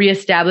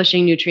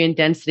reestablishing nutrient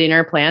density in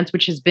our plants,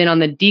 which has been on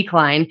the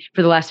decline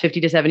for the last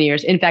 50 to 70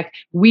 years, in fact,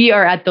 we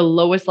are at the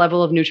lowest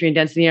level of nutrient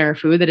density in our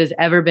food that has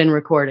ever been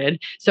recorded.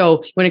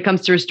 So when it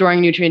comes to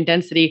restoring nutrient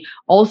density,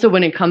 also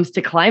when it comes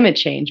to climate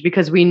change,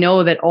 because we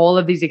know that all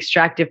of these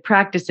extractive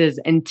practices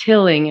and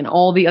tilling and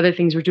all the other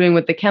things we're doing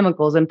with the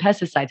chemicals and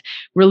pesticides,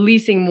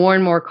 releasing more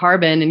and more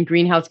carbon and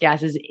greenhouse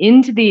gases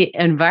into the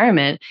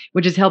environment,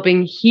 which is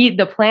helping heat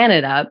the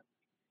planet up.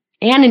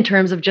 And in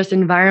terms of just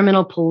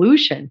environmental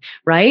pollution,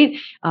 right?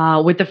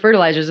 With the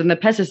fertilizers and the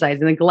pesticides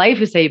and the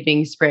glyphosate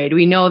being sprayed,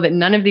 we know that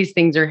none of these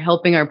things are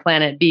helping our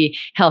planet be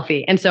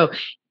healthy. And so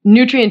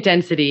nutrient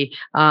density,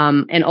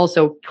 and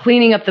also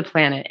cleaning up the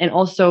planet, and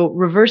also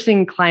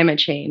reversing climate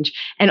change,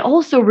 and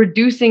also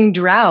reducing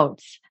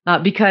droughts.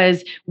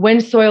 Because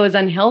when soil is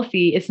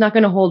unhealthy, it's not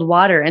going to hold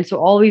water. And so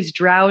all these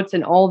droughts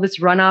and all this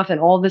runoff and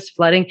all this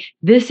flooding,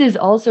 this is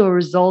also a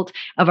result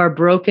of our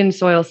broken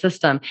soil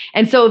system.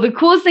 And so the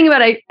coolest thing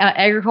about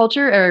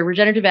agriculture or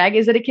regenerative ag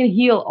is that it can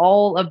heal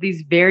all of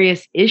these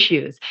various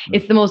issues.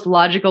 It's the most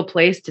logical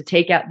place to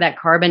take out that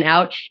carbon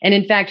out. And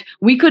in fact,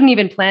 we couldn't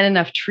even plant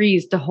enough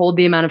trees to hold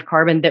the amount of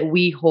carbon that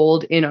we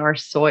hold in our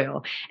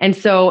soil. And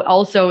so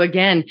also,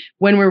 again,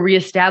 when we're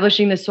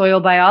reestablishing the soil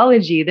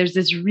biology, there's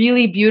this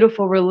really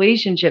beautiful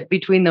relationship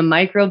between the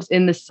microbes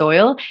in the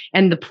soil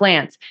and the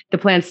plants. The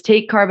plants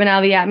take carbon out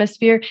of the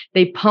atmosphere,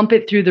 they pump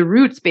it through the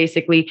roots,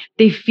 basically.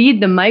 They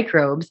feed the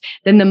microbes,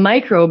 then the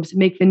microbes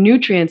make the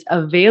nutrients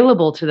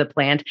available to the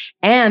plant,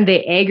 and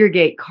they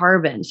aggregate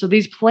carbon. So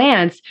these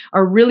plants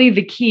are really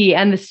the key,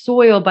 and the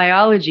soil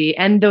biology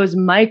and those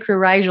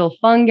mycorrhizal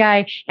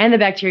fungi and the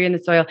bacteria in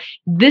the soil.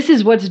 This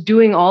is what's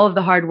doing all of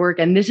the hard work,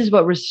 and this is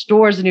what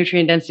restores the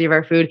nutrient density of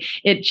our food.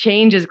 It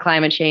changes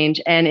climate change,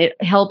 and it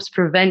helps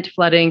prevent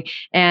flooding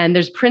And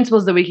there's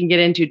principles that we can get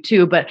into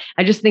too. But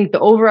I just think the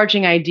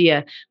overarching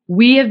idea,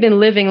 we have been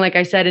living, like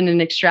I said, in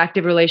an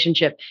extractive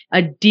relationship,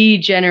 a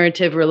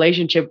degenerative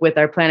relationship with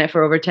our planet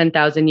for over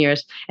 10,000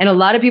 years. And a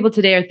lot of people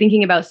today are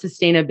thinking about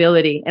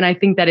sustainability. And I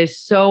think that is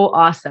so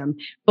awesome.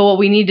 But what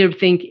we need to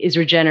think is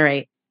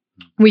regenerate.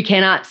 We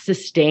cannot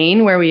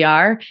sustain where we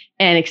are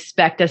and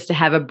expect us to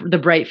have the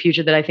bright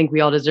future that I think we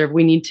all deserve.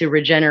 We need to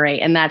regenerate.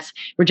 And that's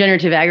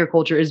regenerative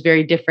agriculture is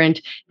very different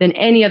than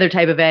any other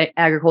type of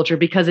agriculture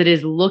because it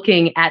is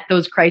looking at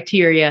those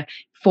criteria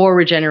for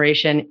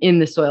regeneration in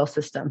the soil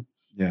system.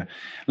 Yeah.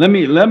 Let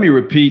me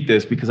repeat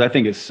this because I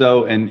think it's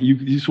so, and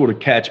you sort of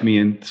catch me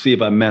and see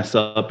if I mess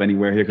up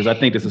anywhere here, because I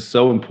think this is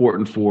so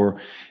important for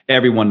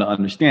everyone to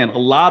understand. A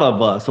lot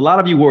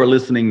of you who are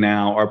listening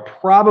now are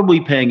probably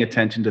paying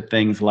attention to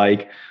things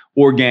like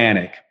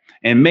organic,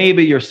 and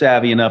maybe you're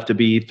savvy enough to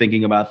be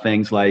thinking about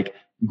things like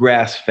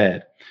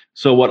grass-fed.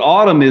 So what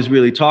Autumn is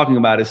really talking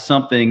about is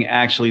something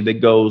actually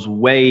that goes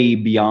way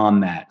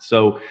beyond that.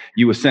 So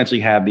you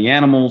essentially have the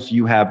animals,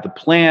 you have the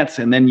plants,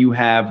 and then you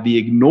have the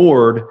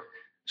ignored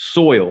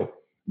soil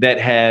that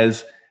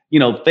has,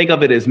 think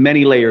of it as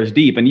many layers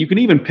deep. And you can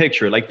even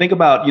picture, like, think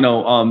about,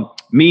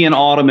 me and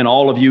Autumn and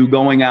all of you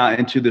going out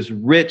into this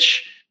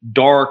rich,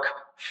 dark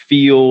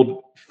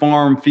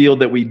farm field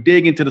that we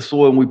dig into the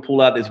soil and we pull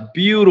out this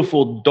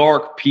beautiful,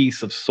 dark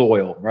piece of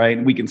soil, right?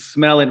 And we can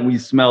smell it and we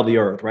smell the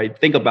earth, right?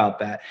 Think about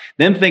that.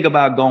 Then think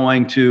about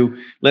going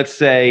to, let's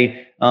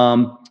say,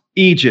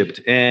 Egypt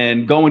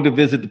and going to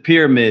visit the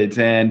pyramids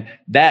and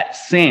that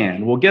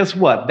sand. Well, guess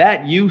what?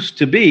 That used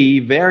to be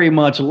very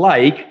much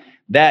like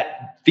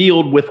that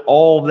field with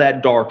all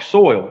that dark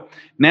soil.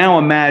 Now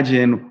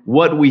imagine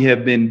what we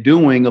have been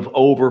doing of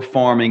over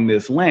farming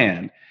this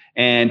land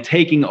and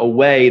taking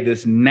away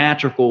this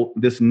natural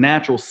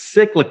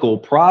cyclical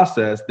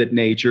process that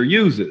nature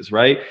uses,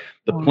 right?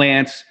 The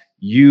plants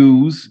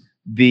use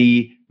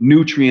the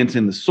nutrients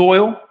in the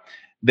soil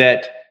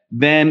that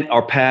then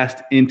are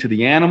passed into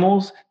the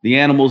animals. The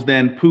animals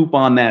then poop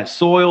on that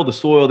soil. The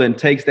soil then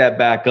takes that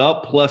back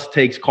up, plus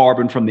takes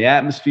carbon from the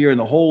atmosphere, and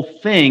the whole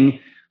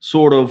thing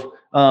sort of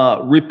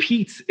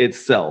repeats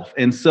itself.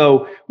 And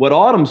so what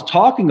Autumn's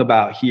talking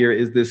about here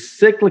is this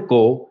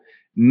cyclical,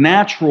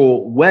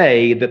 natural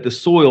way that the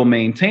soil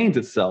maintains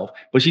itself.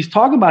 But she's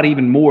talking about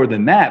even more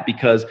than that,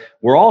 because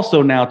we're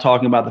also now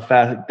talking about the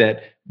fact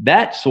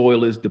that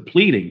soil is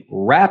depleting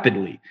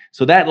rapidly.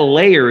 So that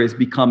layer is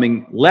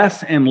becoming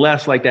less and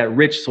less like that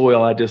rich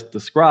soil I just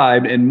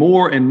described, and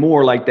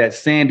more like that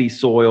sandy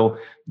soil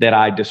that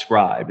I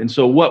described. And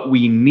so what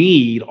we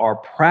need are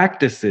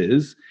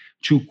practices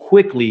to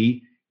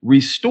quickly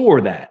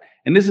restore that.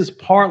 And this is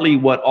partly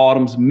what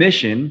Autumn's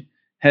mission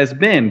has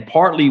been,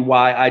 partly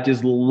why I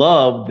just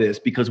love this,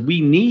 because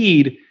we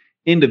need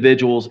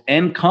individuals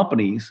and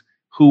companies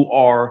who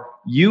are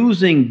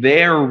using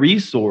their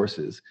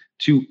resources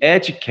to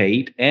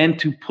educate and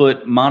to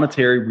put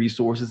monetary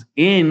resources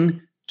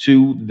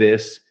into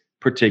this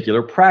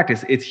particular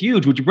practice. It's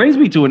huge, which brings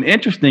me to an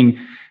interesting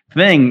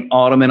thing,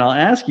 Autumn, and I'll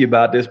ask you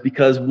about this,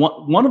 because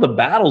one of the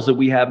battles that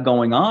we have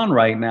going on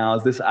right now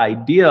is this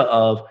idea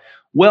of,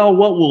 well,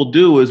 what we'll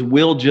do is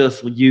we'll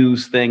just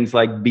use things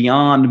like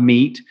Beyond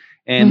Meat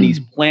and these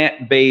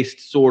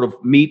plant-based sort of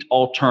meat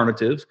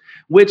alternatives,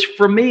 which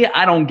for me,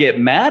 I don't get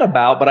mad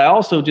about, but I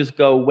also just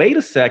go, wait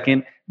a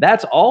second,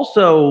 that's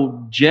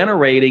also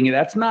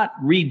that's not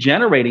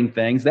regenerating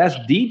things, that's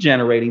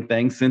degenerating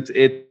things, since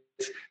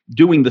it's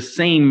doing the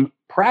same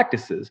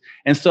practices.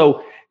 And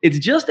so it's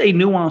just a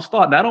nuanced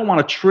thought. And I don't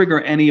want to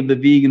trigger any of the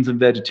vegans and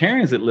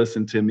vegetarians that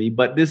listen to me,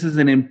 but this is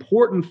an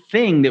important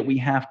thing that we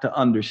have to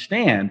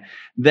understand,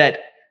 that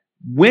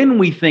when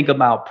we think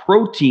about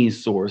protein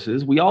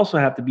sources, we also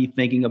have to be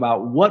thinking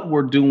about what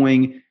we're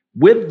doing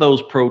with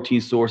those protein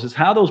sources,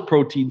 how those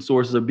protein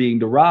sources are being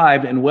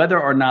derived, and whether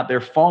or not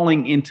they're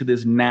falling into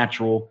this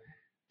natural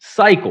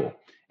cycle.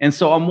 And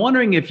so I'm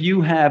wondering if you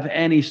have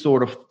any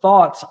sort of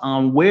thoughts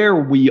on where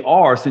we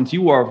are, since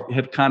you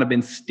have kind of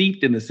been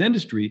steeped in this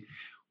industry.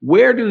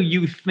 Where do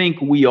you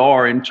think we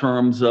are in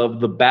terms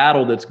of the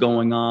battle that's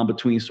going on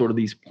between sort of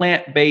these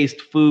plant-based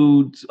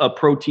foods,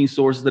 protein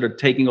sources that are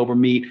taking over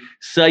meat,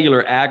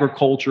 cellular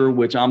agriculture,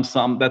 which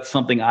that's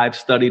something I've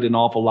studied an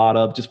awful lot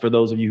of. Just for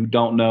those of you who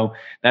don't know,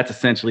 that's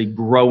essentially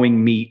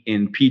growing meat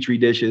in petri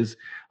dishes.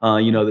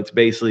 That's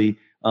basically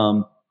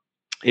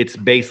it's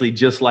basically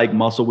just like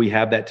muscle. We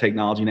have that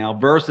technology now,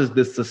 versus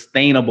this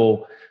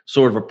sustainable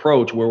sort of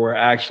approach where we're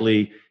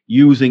actually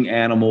using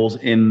animals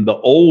in the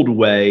old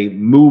way,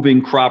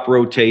 moving crop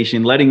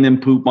rotation, letting them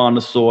poop on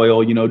the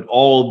soil,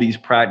 all of these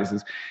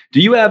practices.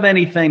 Do you have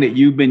anything that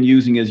you've been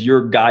using as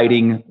your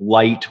guiding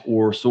light,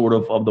 or sort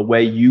of the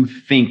way you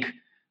think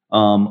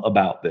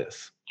about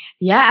this?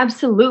 Yeah,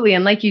 absolutely.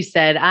 And like you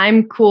said,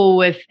 I'm cool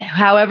with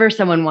however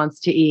someone wants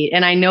to eat.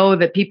 And I know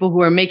that people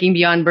who are making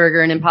Beyond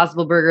Burger and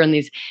Impossible Burger and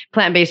these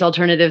plant-based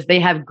alternatives, they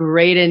have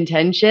great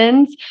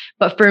intentions.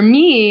 But for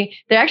me,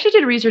 they actually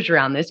did research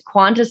around this.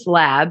 Qantas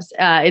Labs,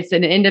 it's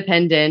an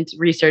independent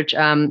research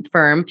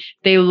firm.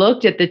 They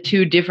looked at the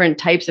two different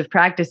types of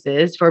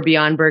practices for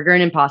Beyond Burger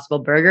and Impossible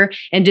Burger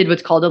and did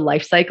what's called a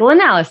life cycle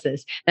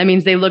analysis. That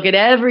means they look at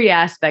every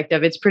aspect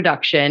of its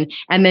production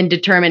and then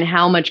determine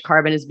how much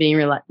carbon is being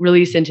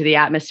released into the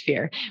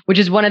atmosphere, which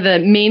is one of the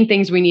main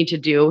things we need to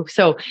do.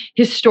 So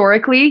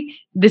historically,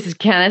 this is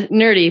kind of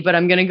nerdy, but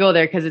I'm going to go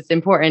there because it's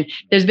important.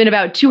 There's been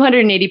about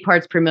 280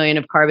 parts per million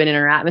of carbon in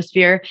our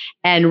atmosphere.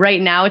 And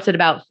right now it's at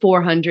about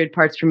 400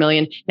 parts per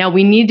million. Now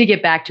we need to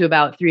get back to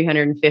about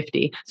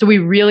 350. So we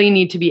really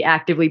need to be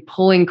actively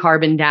pulling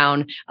carbon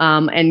down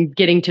and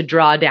getting to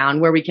draw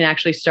down where we can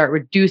actually start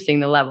reducing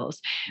the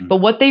levels. Mm-hmm. But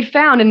what they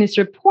found in this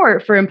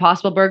report for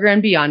Impossible Burger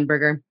and Beyond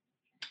Burger,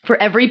 for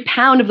every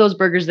pound of those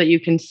burgers that you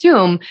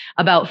consume,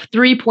 about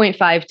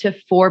 3.5 to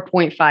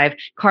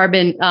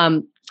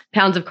 4.5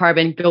 pounds of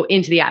carbon go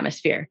into the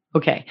atmosphere.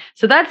 Okay,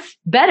 so that's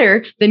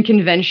better than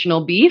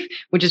conventional beef,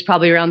 which is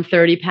probably around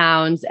 30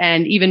 pounds,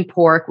 and even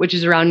pork, which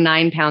is around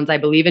 9 pounds, I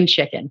believe, and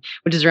chicken,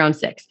 which is around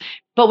 6.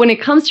 But when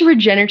it comes to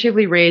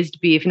regeneratively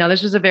raised beef, now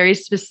this was a very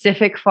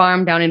specific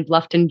farm down in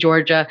Bluffton,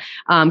 Georgia,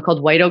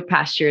 called White Oak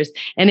Pastures,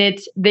 and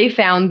they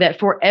found that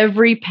for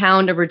every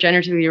pound of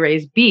regeneratively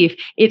raised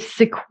beef, it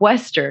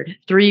sequestered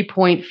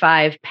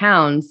 3.5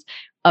 pounds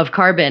of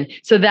carbon.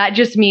 So that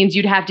just means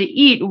you'd have to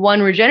eat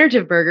one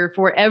regenerative burger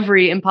for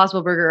every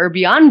Impossible Burger or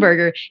Beyond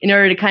Burger in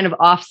order to kind of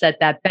offset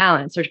that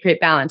balance or to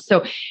create balance.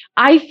 So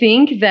I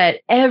think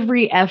that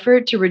every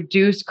effort to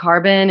reduce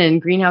carbon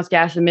and greenhouse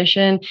gas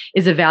emission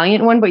is a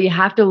valiant one, but you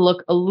have to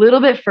look a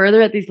little bit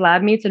further at these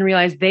lab meats and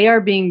realize they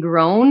are being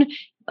grown.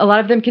 A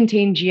lot of them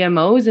contain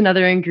GMOs and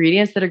other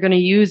ingredients that are going to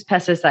use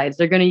pesticides.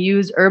 They're going to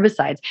use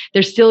herbicides.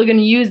 They're still going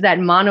to use that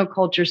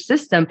monoculture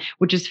system,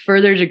 which is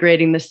further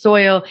degrading the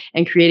soil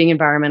and creating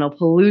environmental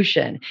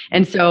pollution.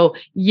 And so,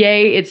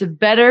 yay, it's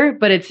better,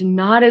 but it's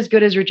not as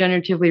good as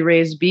regeneratively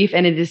raised beef,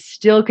 and it is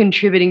still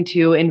contributing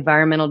to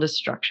environmental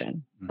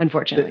destruction,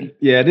 unfortunately.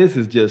 Yeah, this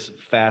is just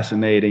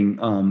fascinating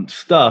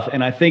stuff,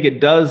 and I think it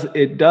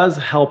does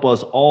help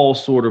us all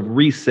sort of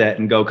reset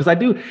and go, because I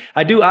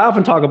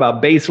often talk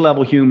about base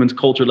level humans,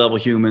 culture level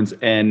humans,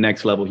 and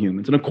next level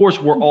humans, and of course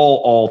we're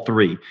all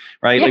three,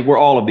 right? Yeah. Like we're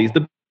all of these.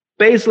 The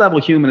base level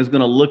human is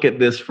going to look at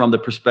this from the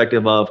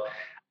perspective of,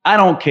 I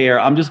don't care,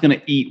 I'm just going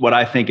to eat what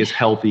I think is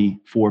healthy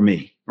for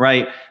me.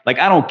 Right? Like,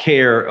 I don't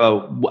care.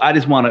 I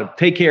just want to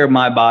take care of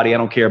my body. I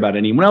don't care about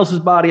anyone else's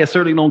body. I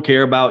certainly don't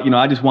care about,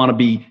 I just want to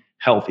be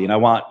healthy, and I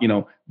want,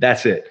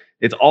 that's it.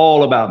 It's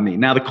all about me.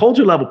 Now, the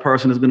culture level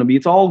person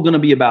it's all going to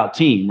be about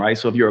team, right?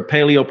 So if you're a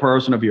paleo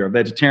person, if you're a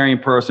vegetarian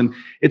person,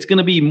 it's going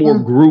to be more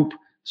group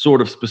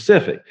sort of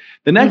specific.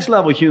 The next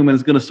level human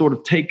is going to sort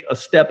of take a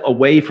step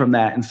away from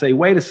that and say,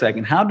 wait a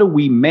second, how do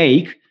we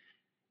make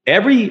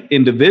every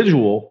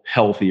individual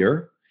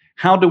healthier?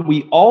 How do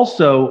we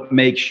also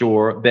make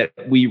sure that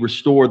we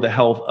restore the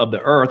health of the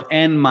earth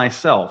and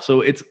myself?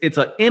 So it's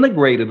an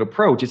integrated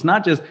approach. It's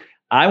not just,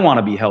 I want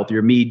to be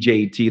healthier, me,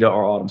 Jay Tita,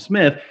 or Autumn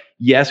Smith.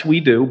 Yes, we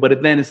do.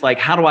 But then it's like,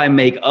 how do I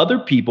make other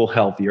people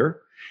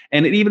healthier?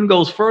 And it even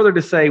goes further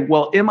to say,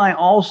 well, am I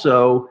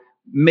also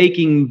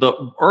making the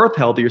earth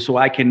healthier so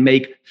I can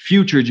make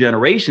future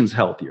generations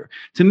healthier?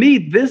 To me,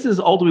 this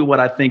is ultimately what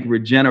I think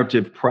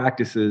regenerative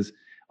practices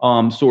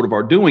sort of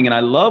are doing. And I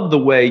love the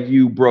way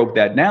you broke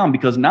that down,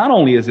 because not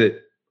only is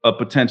it a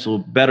potential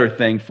better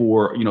thing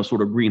for,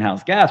 sort of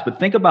greenhouse gas, but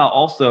think about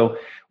also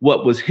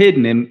what was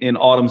hidden in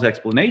Autumn's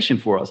explanation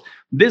for us.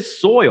 This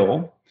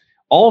soil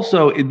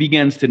also, it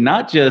begins to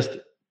not just,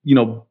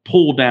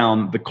 pull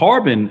down the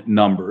carbon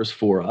numbers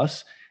for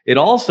us. It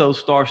also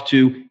starts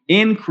to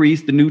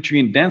increase the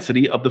nutrient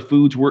density of the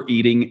foods we're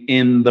eating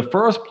in the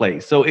first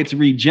place. So it's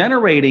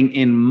regenerating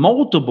in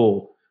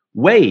multiple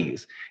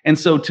ways. And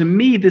so to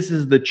me, this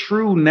is the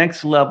true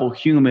next level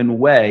human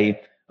way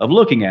of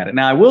looking at it.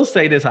 Now, I will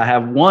say this, I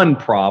have one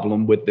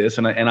problem with this,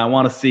 and I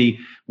want to see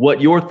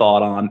what your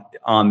thought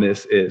on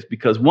this is,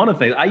 because one of the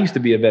things, I used to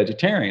be a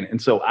vegetarian,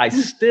 and so I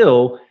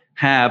still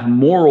have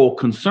moral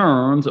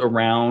concerns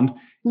around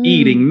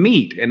eating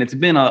meat. And it's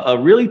been a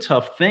really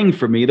tough thing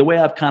for me, the way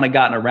I've kind of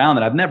gotten around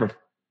it. I've never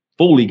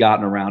fully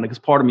gotten around it, because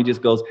part of me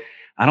just goes,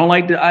 I don't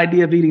like the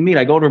idea of eating meat.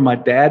 I go to my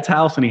dad's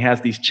house and he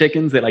has these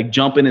chickens that like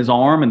jump in his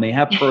arm, and they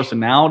have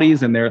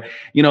personalities, and they're,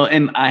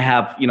 and I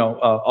have,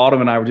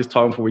 Autumn and I were just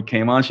talking before we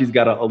came on. She's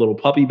got a little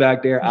puppy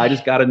back there. I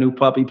just got a new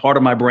puppy. Part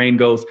of my brain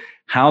goes,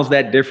 how's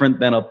that different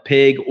than a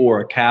pig or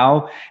a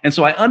cow? And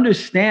so I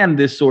understand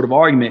this sort of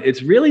argument.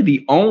 It's really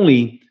the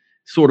only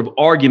sort of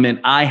argument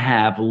I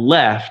have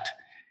left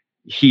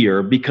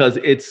here, because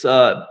it's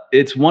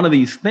one of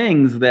these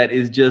things that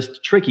is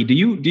just tricky. Do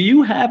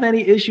you have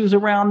any issues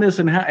around this,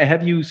 and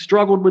have you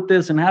struggled with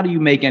this, and how do you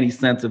make any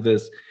sense of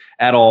this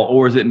at all,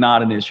 or is it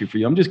not an issue for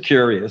you? I'm just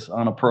curious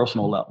on a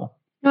personal level.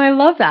 No, I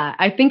love that.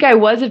 I think I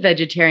was a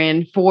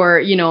vegetarian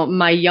for,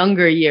 my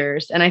younger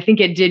years. And I think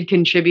it did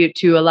contribute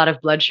to a lot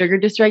of blood sugar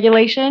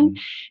dysregulation.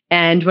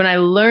 And when I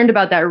learned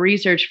about that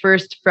research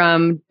first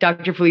from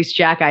Dr. Felice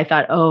Jack, I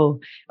thought, oh,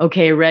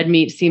 okay, red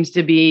meat seems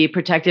to be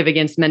protective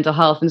against mental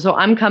health. And so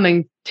I'm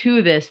coming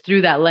to this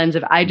through that lens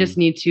of I just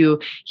need to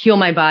heal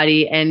my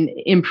body and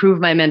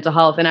improve my mental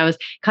health. And I was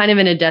kind of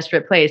in a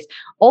desperate place.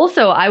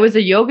 Also, I was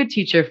a yoga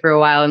teacher for a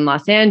while in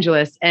Los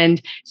Angeles.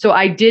 And so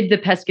I did the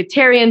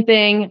pescatarian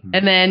thing.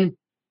 And then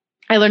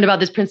I learned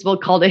about this principle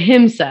called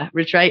ahimsa,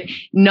 which, right?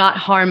 Not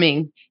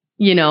harming,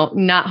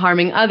 not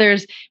harming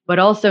others, but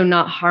also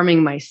not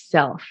harming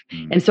myself.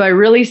 And so I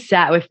really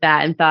sat with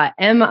that and thought,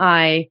 am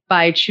I,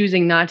 by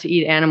choosing not to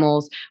eat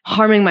animals,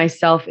 harming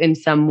myself in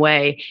some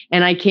way?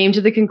 And I came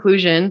to the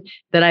conclusion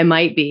that I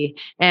might be.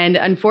 And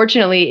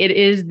unfortunately, it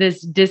is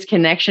this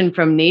disconnection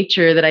from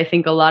nature that I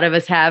think a lot of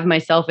us have,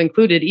 myself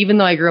included. Even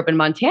though I grew up in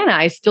Montana,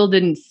 I still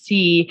didn't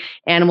see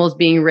animals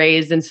being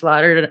raised and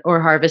slaughtered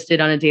or harvested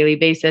on a daily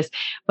basis.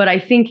 But I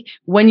think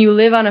when you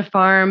live on a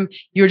farm,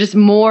 you're just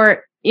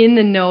more in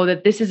the know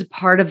that this is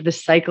part of the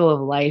cycle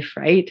of life,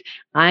 right?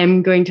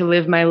 I'm going to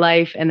live my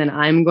life and then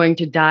I'm going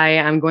to die.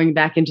 I'm going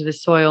back into the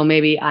soil.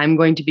 Maybe I'm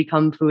going to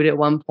become food at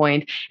one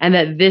point. And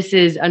that this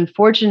is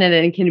unfortunate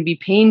and can be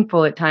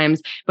painful at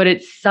times, but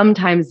it's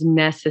sometimes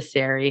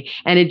necessary.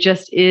 And it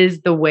just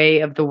is the way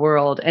of the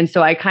world. And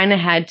so I kind of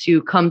had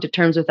to come to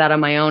terms with that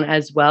on my own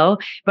as well.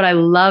 But I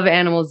love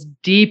animals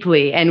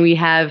deeply. And we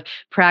have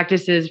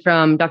practices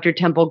from Dr.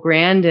 Temple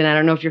Grandin. I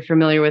don't know if you're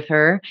familiar with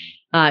her.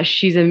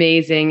 She's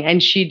amazing,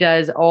 and she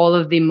does all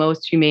of the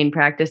most humane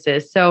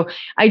practices. So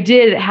I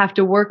did have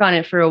to work on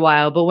it for a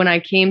while, but when I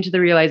came to the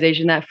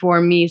realization that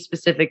for me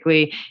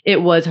specifically,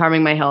 it was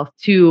harming my health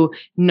to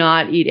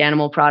not eat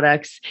animal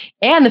products,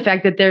 and the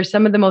fact that they're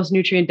some of the most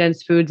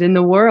nutrient-dense foods in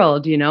the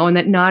world, and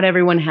that not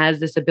everyone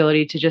has this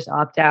ability to just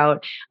opt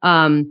out.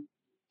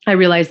 I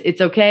realized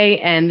it's okay.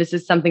 And this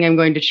is something I'm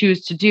going to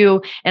choose to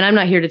do. And I'm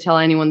not here to tell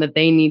anyone that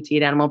they need to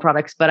eat animal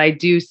products, but I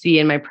do see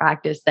in my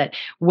practice that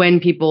when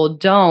people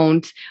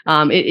don't,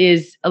 it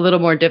is a little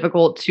more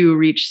difficult to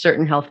reach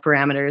certain health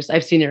parameters.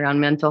 I've seen it around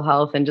mental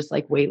health and just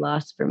like weight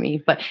loss for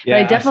me, but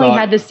I definitely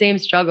had the same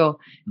struggle.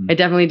 I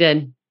definitely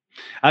did.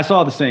 I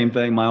saw the same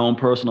thing, my own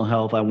personal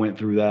health. I went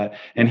through that.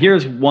 And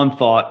here's one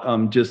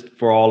thought, just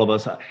for all of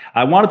us.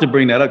 I wanted to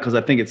bring that up because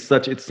I think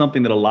it's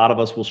something that a lot of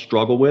us will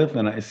struggle with.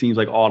 And it seems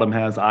like Autumn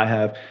has, I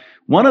have.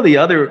 One of the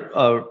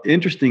other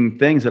interesting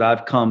things that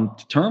I've come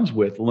to terms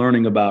with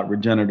learning about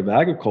regenerative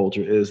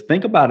agriculture is,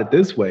 think about it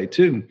this way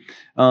too.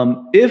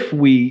 If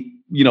we,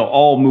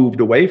 all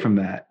moved away from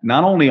that,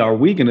 not only are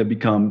we going to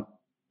become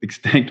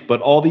extinct,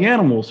 but all the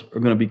animals are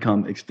going to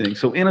become extinct.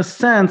 So in a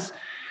sense,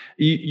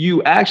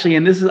 you actually,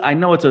 and this is, I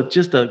know it's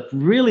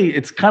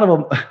it's kind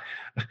of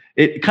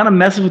it kind of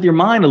messes with your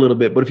mind a little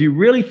bit, but if you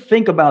really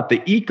think about the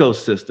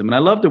ecosystem, and I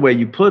love the way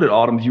you put it,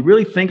 Autumn, if you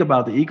really think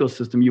about the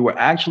ecosystem, you are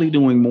actually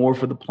doing more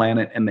for the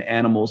planet and the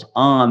animals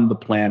on the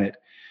planet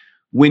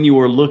when you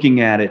are looking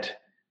at it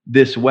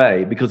this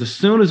way. Because as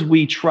soon as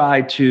we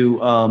try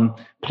to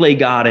play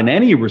God in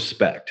any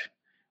respect,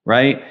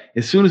 right?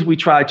 As soon as we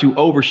try to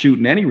overshoot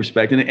in any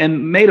respect,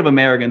 and Native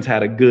Americans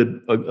had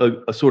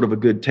a sort of a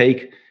good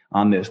take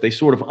on this. They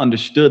sort of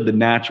understood the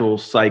natural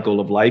cycle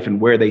of life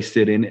and where they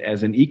sit in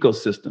as an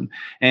ecosystem.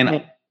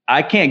 And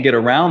I can't get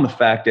around the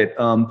fact that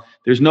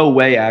there's no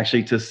way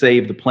actually to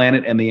save the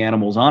planet and the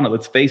animals on it.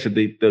 Let's face it,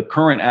 the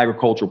current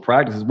agricultural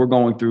practices, we're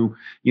going through,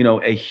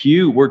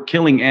 we're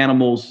killing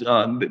animals,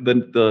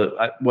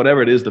 the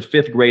whatever it is, the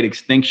fifth great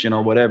extinction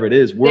or whatever it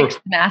is.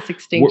 Sixth mass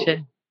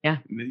extinction.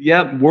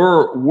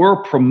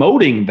 We're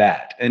promoting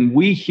that. And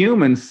we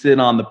humans sit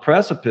on the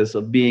precipice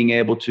of being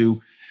able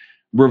to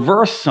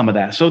reverse some of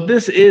that. So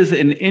this is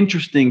an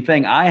interesting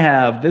thing.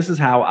 This is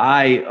how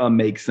I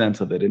make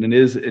sense of it. And it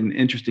is an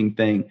interesting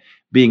thing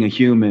being a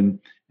human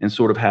and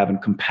sort of having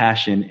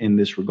compassion in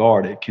this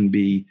regard. It can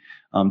be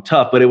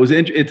tough, but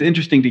it's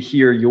interesting to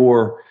hear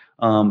your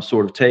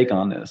sort of take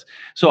on this.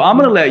 So I'm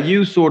going to let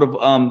you sort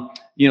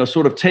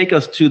of take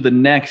us to the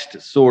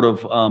next sort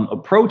of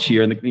approach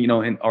here, and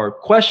in our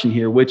question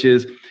here, which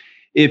is,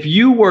 if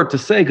you were to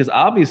say, because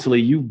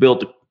obviously you've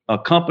built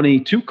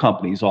two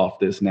companies off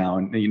this now,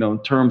 and in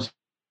terms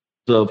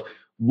of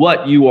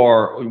what you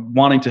are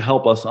wanting to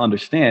help us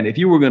understand, if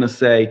you were going to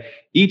say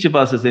each of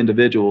us as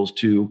individuals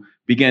to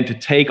begin to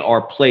take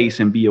our place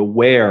and be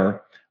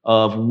aware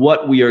of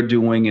what we are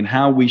doing and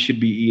how we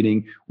should be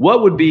eating,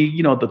 what would be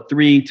the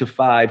 3 to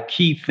 5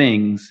 key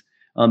things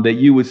that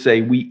you would say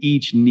we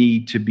each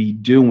need to be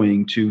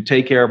doing to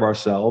take care of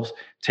ourselves,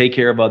 take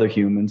care of other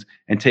humans,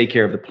 and take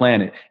care of the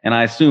planet? And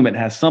I assume it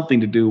has something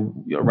to do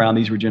around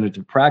these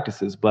regenerative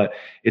practices, but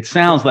it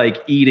sounds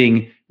like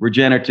eating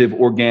regenerative,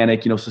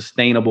 organic,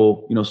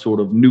 sustainable, sort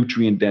of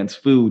nutrient dense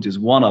foods is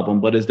one of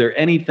them. But is there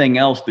anything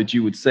else that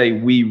you would say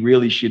we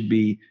really should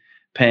be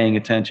paying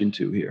attention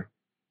to here?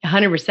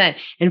 100%.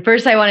 And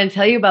first, I want to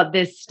tell you about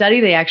this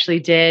study they actually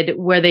did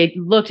where they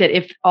looked at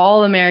if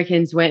all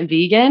Americans went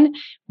vegan,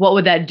 what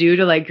would that do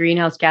to like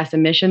greenhouse gas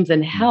emissions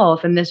and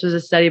health? And this was a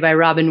study by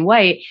Robin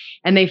White.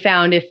 And they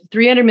found if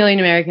 300 million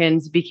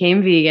Americans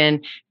became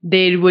vegan,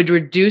 they would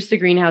reduce the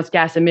greenhouse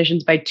gas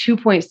emissions by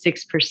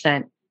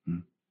 2.6%.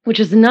 Which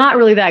is not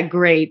really that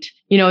great.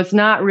 It's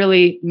not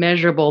really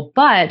measurable,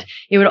 but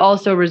it would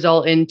also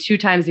result in 2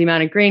 times the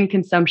amount of grain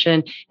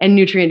consumption and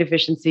nutrient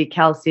deficiency,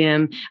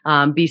 calcium,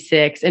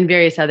 B6, and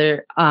various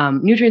other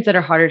nutrients that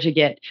are harder to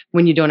get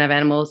when you don't have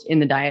animals in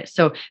the diet.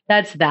 So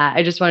that's that.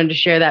 I just wanted to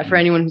share that for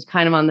anyone who's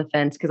kind of on the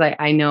fence, because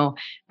I know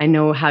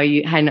how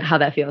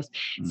that feels.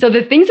 So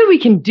the things that we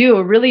can do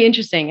are really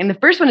interesting. And the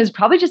first one is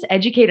probably just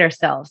educate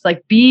ourselves,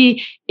 like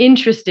be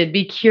interested,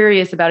 be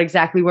curious about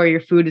exactly where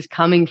your food is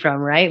coming from,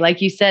 right?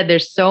 Like you said,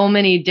 there's so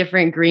many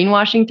different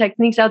greenwashing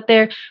techniques out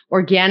there.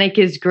 Organic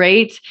is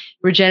great.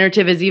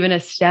 Regenerative is even a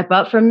step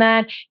up from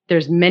that.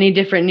 There's many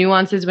different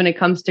nuances when it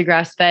comes to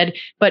grass-fed.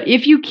 But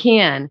if you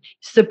can,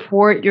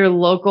 support your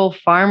local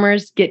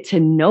farmers, get to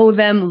know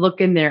them, look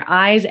in their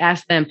eyes,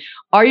 ask them,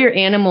 are your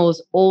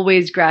animals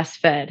always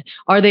grass-fed?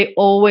 Are they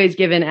always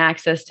given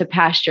access to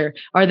pasture?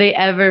 Are they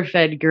ever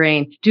fed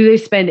grain? Do they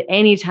spend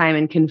any time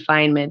in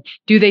confinement?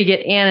 Do they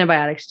get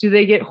antibiotics? Do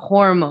they get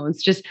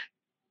hormones? Just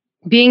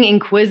being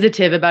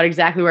inquisitive about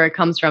exactly where it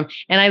comes from.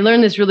 And I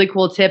learned this really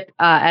cool tip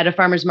at a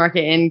farmer's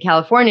market in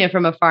California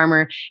from a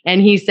farmer.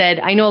 And he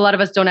said, I know a lot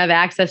of us don't have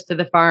access to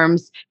the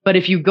farms, but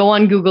if you go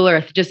on Google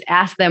Earth, just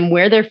ask them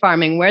where they're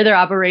farming, where their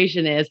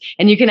operation is,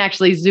 and you can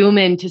actually zoom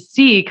in to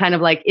see kind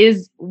of like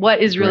what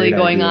is really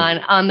going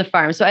on the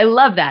farm. So I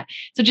love that.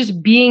 So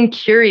just being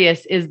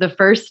curious is the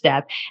first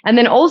step. And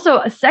then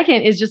also a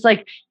second is just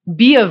like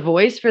be a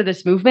voice for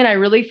this movement. I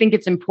really think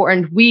it's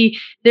important.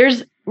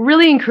 There's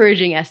really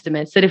encouraging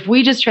estimates that if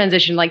we just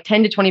transition like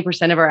 10 to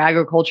 20% of our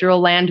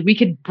agricultural land, we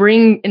could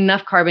bring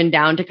enough carbon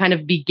down to kind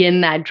of begin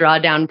that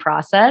drawdown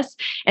process.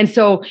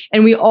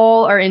 And we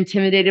all are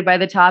intimidated by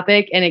the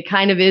topic, and it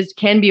kind of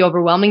can be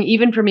overwhelming,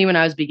 even for me when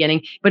I was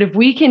beginning. But if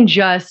we can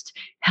just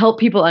help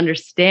people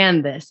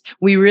understand this,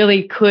 we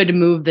really could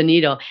move the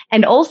needle.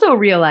 And also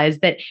realize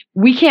that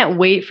we can't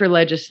wait for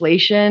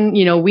legislation.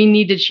 We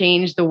need to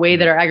change the way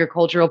that our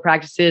agricultural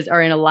practices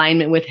are in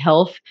alignment with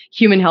health,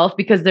 human health,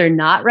 because they're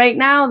not right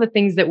now, the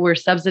things that we're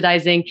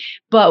subsidizing.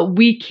 But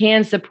we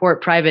can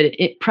support private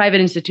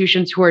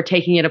institutions who are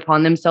taking it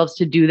upon themselves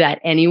to do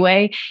that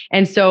anyway.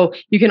 And so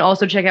you can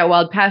also check out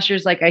Wild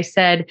Pastures, like I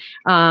said,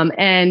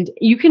 and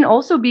you can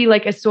also be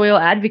like a soil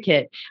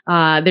advocate.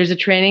 There's a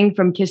training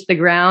from Kiss the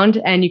Ground,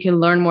 and you can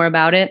learn more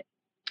about it.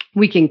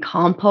 We can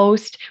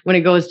compost when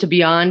it goes to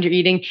beyond your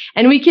eating.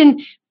 And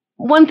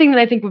one thing that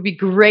I think would be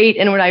great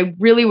and what I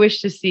really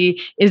wish to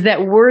see is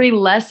that worry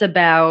less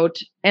about,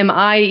 am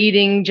I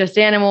eating just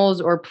animals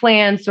or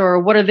plants or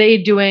what are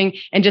they doing?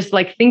 And just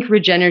like think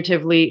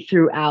regeneratively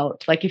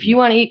throughout. Like if you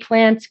want to eat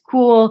plants,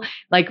 cool,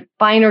 like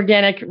find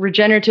organic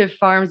regenerative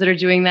farms that are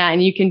doing that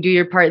and you can do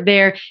your part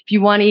there. If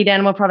you want to eat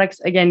animal products,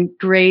 again,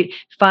 great,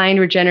 find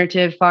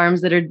regenerative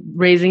farms that are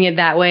raising it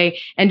that way,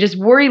 and just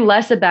worry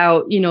less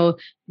about,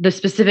 the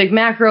specific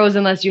macros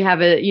unless you have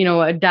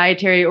a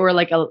dietary or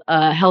like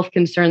a health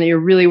concern that you're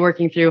really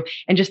working through,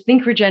 and just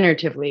think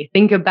regeneratively.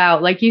 Think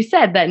about, like you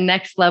said, that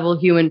next level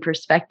human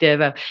perspective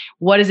of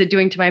what is it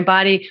doing to my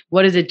body?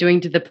 What is it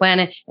doing to the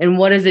planet? And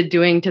what is it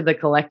doing to the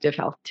collective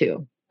health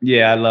too?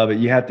 Yeah, I love it.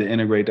 You have to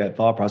integrate that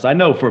thought process. I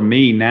know for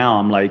me now,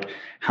 I'm like,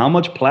 how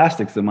much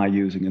plastics am I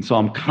using? And so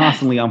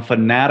I'm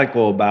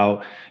fanatical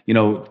about,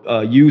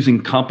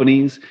 using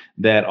companies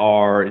that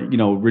are,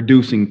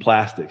 reducing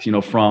plastics,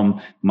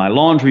 from my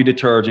laundry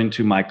detergent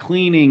to my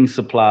cleaning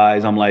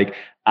supplies. I'm like,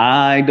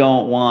 I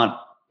don't want,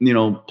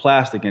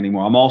 plastic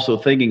anymore. I'm also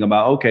thinking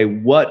about, okay,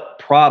 what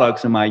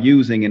products am I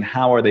using and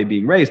how are they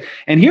being raised?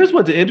 And here's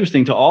what's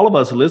interesting to all of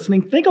us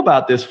listening. Think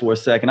about this for a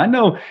second. I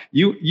know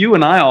you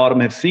and I,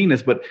 Autumn, have seen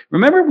this, but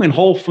remember when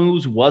Whole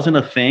Foods wasn't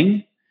a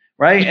thing?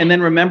 Right. And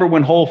then remember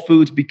when Whole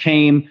Foods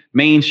became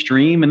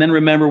mainstream, and then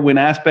remember when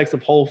aspects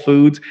of Whole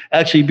Foods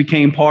actually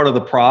became part of the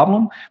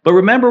problem. But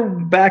remember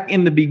back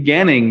in the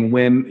beginning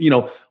when,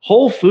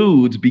 Whole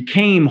Foods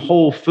became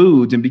Whole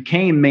Foods and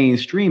became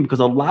mainstream because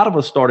a lot of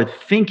us started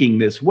thinking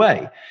this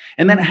way.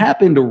 And that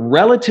happened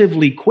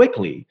relatively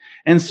quickly.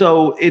 And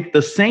so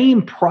the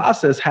same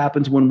process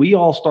happens when we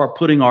all start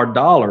putting our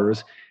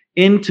dollars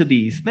into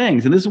these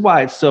things. And this is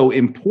why it's so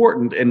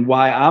important and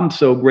why I'm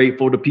so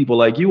grateful to people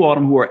like you,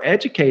 Autumn, who are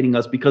educating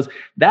us, because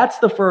that's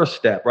the first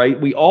step, right?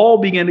 We all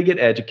begin to get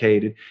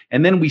educated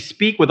and then we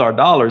speak with our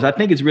dollars. I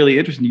think it's really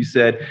interesting. You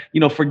said,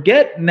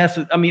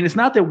 it's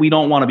not that we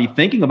don't want to be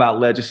thinking about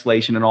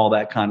legislation and all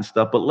that kind of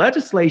stuff, but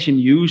legislation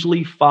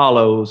usually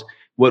follows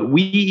what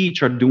we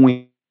each are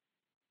doing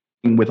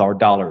with our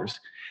dollars.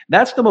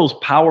 That's the most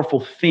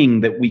powerful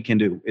thing that we can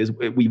do, is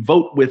we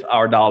vote with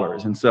our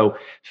dollars. And so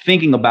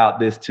thinking about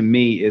this to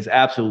me is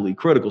absolutely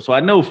critical. So I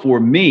know for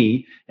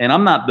me, and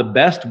I'm not the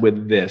best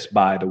with this,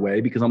 by the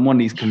way, because I'm one of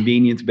these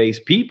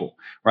convenience-based people,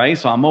 right?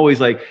 So I'm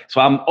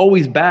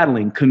always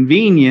battling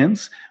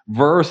convenience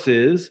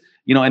versus,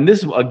 and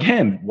this is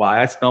again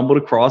why I stumbled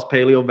across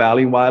Paleo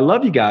Valley, why I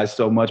love you guys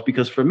so much,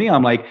 because for me,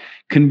 I'm like,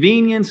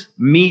 convenience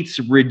meets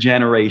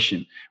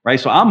regeneration, right?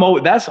 So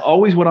that's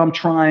always what I'm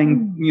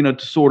trying,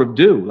 to sort of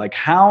do. Like,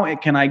 how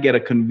can I get a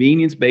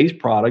convenience-based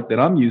product that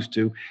I'm used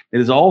to that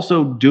is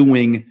also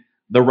doing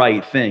the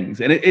right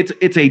things? And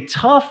it's a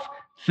tough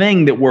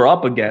thing that we're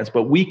up against,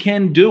 but we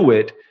can do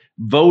it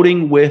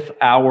voting with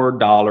our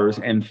dollars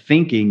and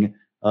thinking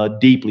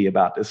deeply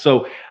about this.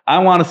 So I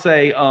want to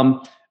say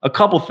a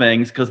couple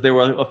things, because there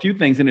were a few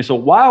things in there. So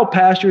Wild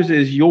Pastures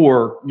is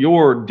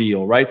your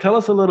deal, right? Tell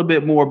us a little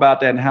bit more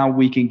about that and how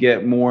we can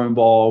get more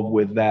involved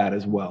with that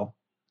as well.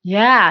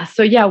 Yeah.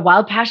 So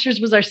Wild Pastures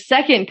was our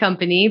second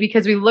company,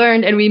 because we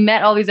learned and we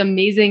met all these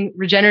amazing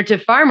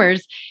regenerative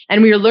farmers,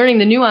 and we were learning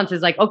the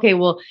nuances, like, okay,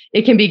 well,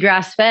 it can be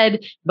grass fed,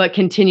 but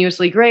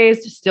continuously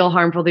grazed, still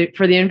harmful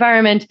for the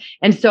environment.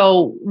 And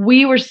so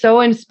we were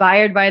so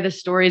inspired by the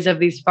stories of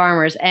these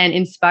farmers and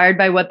inspired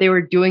by what they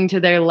were doing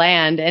to their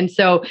land. And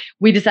so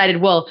we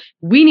decided, well,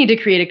 we need to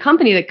create a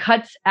company that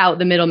cuts out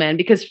the middleman,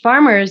 because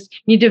farmers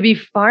need to be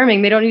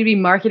farming. They don't need to be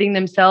marketing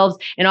themselves.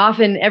 And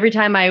often every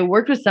time I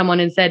worked with someone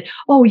and said,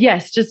 oh,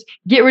 yes, just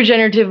get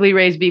regeneratively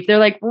raised beef, they're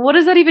like, what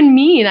does that even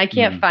mean? I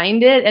can't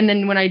find it. And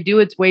then when I do,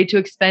 it's way too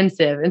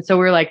expensive. And so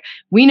we're like,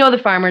 we know the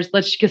farmers,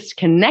 let's just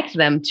connect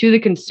them to the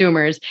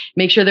consumers,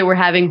 make sure that we're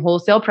having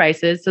wholesale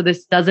prices. So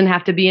this doesn't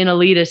have to be an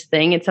elitist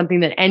thing. It's something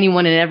that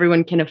anyone and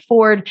everyone can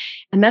afford.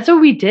 And that's what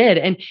we did.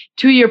 And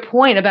to your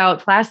point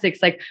about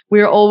plastics, like,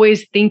 we're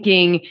always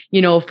thinking,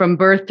 from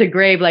birth to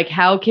grave, like,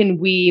 how can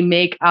we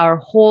make our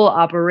whole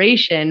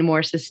operation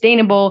more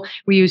sustainable?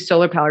 We use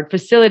solar powered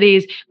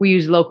facilities. We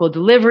use local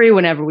delivery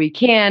whenever we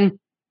can.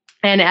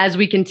 And as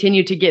we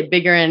continue to get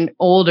bigger and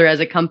older as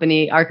a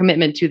company, our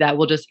commitment to that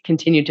will just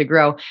continue to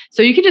grow.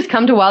 So you can just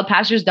come to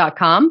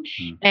wildpastures.com,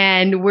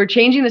 and we're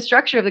changing the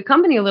structure of the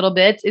company a little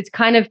bit.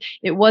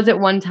 It was at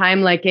one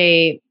time like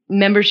a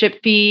membership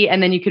fee,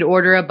 and then you could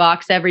order a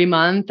box every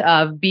month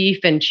of beef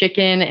and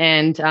chicken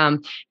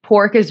and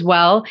pork as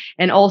well,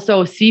 and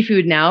also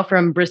seafood now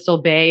from Bristol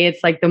Bay.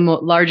 It's like the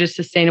largest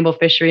sustainable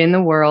fishery in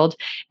the world.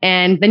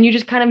 And then you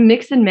just kind of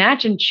mix and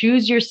match and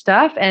choose your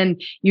stuff,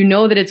 and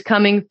that it's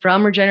coming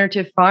from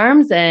regenerative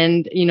farms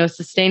and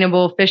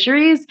sustainable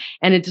fisheries,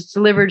 and it's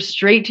delivered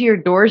straight to your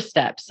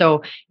doorstep.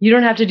 So you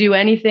don't have to do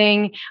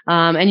anything,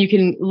 and you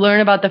can learn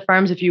about the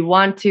farms if you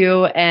want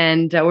to.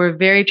 And we're a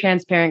very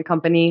transparent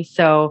company.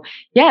 So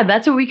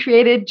that's what we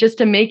created, just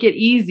to make it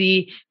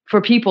easy for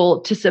people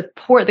to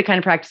support the kind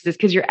of practices,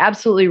 because you're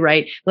absolutely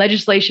right.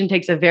 Legislation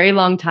takes a very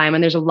long time,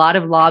 and there's a lot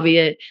of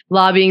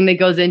lobbying that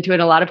goes into it,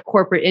 a lot of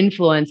corporate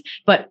influence.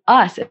 But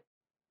us,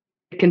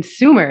 the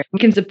consumer, we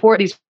can support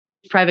these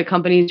private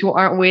companies who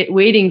aren't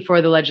waiting for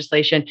the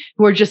legislation,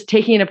 who are just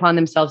taking it upon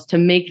themselves to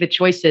make the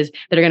choices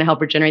that are going to help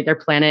regenerate their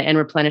planet and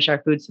replenish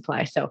our food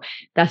supply. So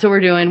that's what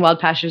we're doing,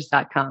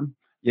 wildpastures.com.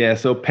 Yeah,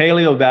 so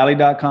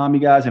paleovalley.com, you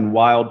guys, and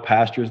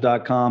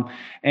wildpastures.com.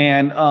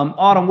 And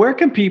Autumn, where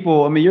can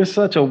people, you're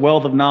such a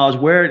wealth of knowledge.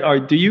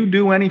 Do you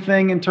do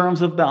anything in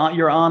terms of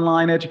your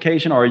online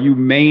education, or are you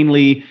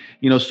mainly,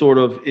 sort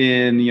of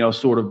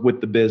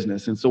with the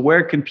business? And so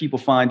where can people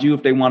find you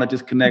if they want to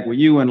just connect with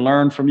you and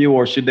learn from you,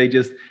 or should they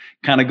just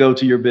kind of go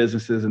to your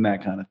businesses and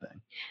that kind of thing?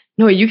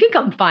 No, you can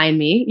come find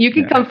me. You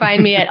can come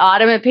find me at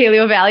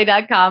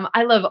autumn@paleovalley.com.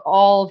 I love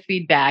all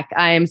feedback.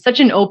 I am such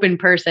an open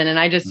person, and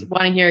I just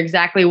want to hear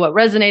exactly what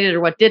resonated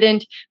or what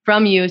didn't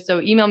from you. So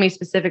email me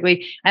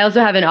specifically. I also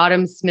have an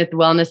Autumn Smith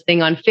Wellness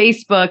thing on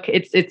Facebook.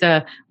 It's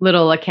a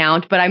little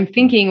account, but I'm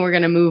thinking we're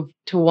going to move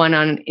to one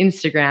on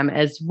Instagram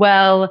as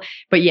well.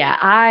 But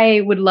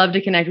I would love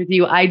to connect with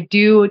you. I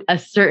do a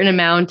certain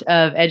amount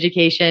of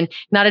education,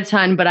 not a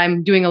ton, but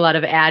I'm doing a lot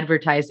of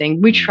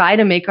advertising. We try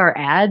to make our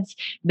ads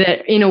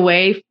that in a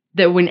way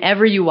that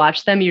whenever you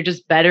watch them, you're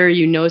just better,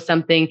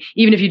 something,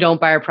 even if you don't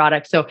buy our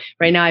product. So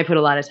right now I put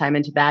a lot of time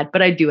into that,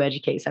 but I do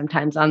educate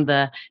sometimes on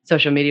the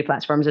social media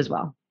platforms as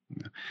well.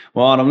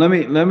 Well, Autumn,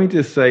 let me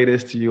just say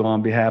this to you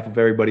on behalf of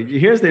everybody.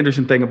 Here's the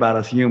interesting thing about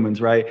us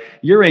humans, right?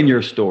 You're in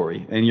your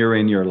story and you're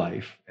in your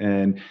life.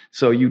 And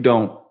so you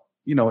don't,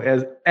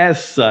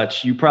 as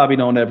such, you probably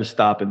don't ever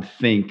stop and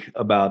think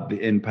about the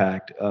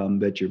impact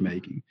that you're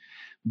making.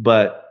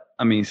 But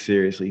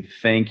seriously,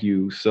 thank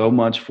you so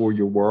much for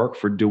your work,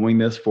 for doing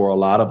this for a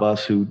lot of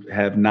us who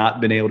have not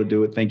been able to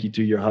do it. Thank you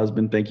to your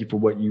husband. Thank you for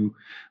what you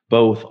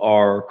both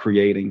are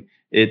creating.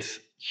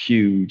 It's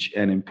huge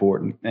and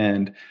important.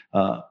 And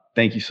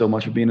thank you so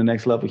much for being the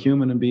next level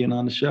human and being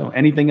on the show.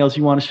 Anything else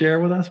you want to share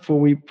with us before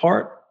we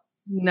part?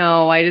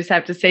 No, I just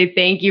have to say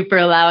thank you for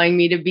allowing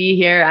me to be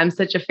here. I'm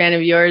such a fan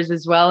of yours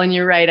as well. And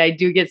you're right, I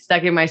do get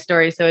stuck in my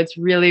story. So it's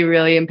really,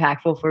 really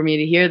impactful for me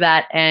to hear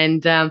that.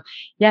 And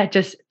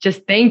just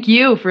thank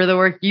you for the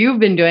work you've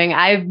been doing.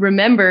 I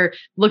remember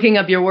looking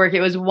up your work.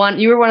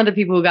 You were one of the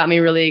people who got me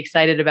really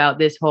excited about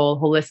this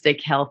whole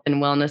holistic health and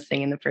wellness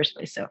thing in the first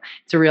place. So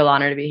it's a real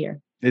honor to be here.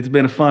 It's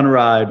been a fun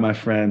ride, my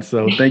friend.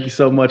 So thank you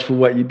so much for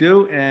what you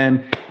do,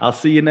 and I'll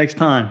see you next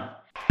time.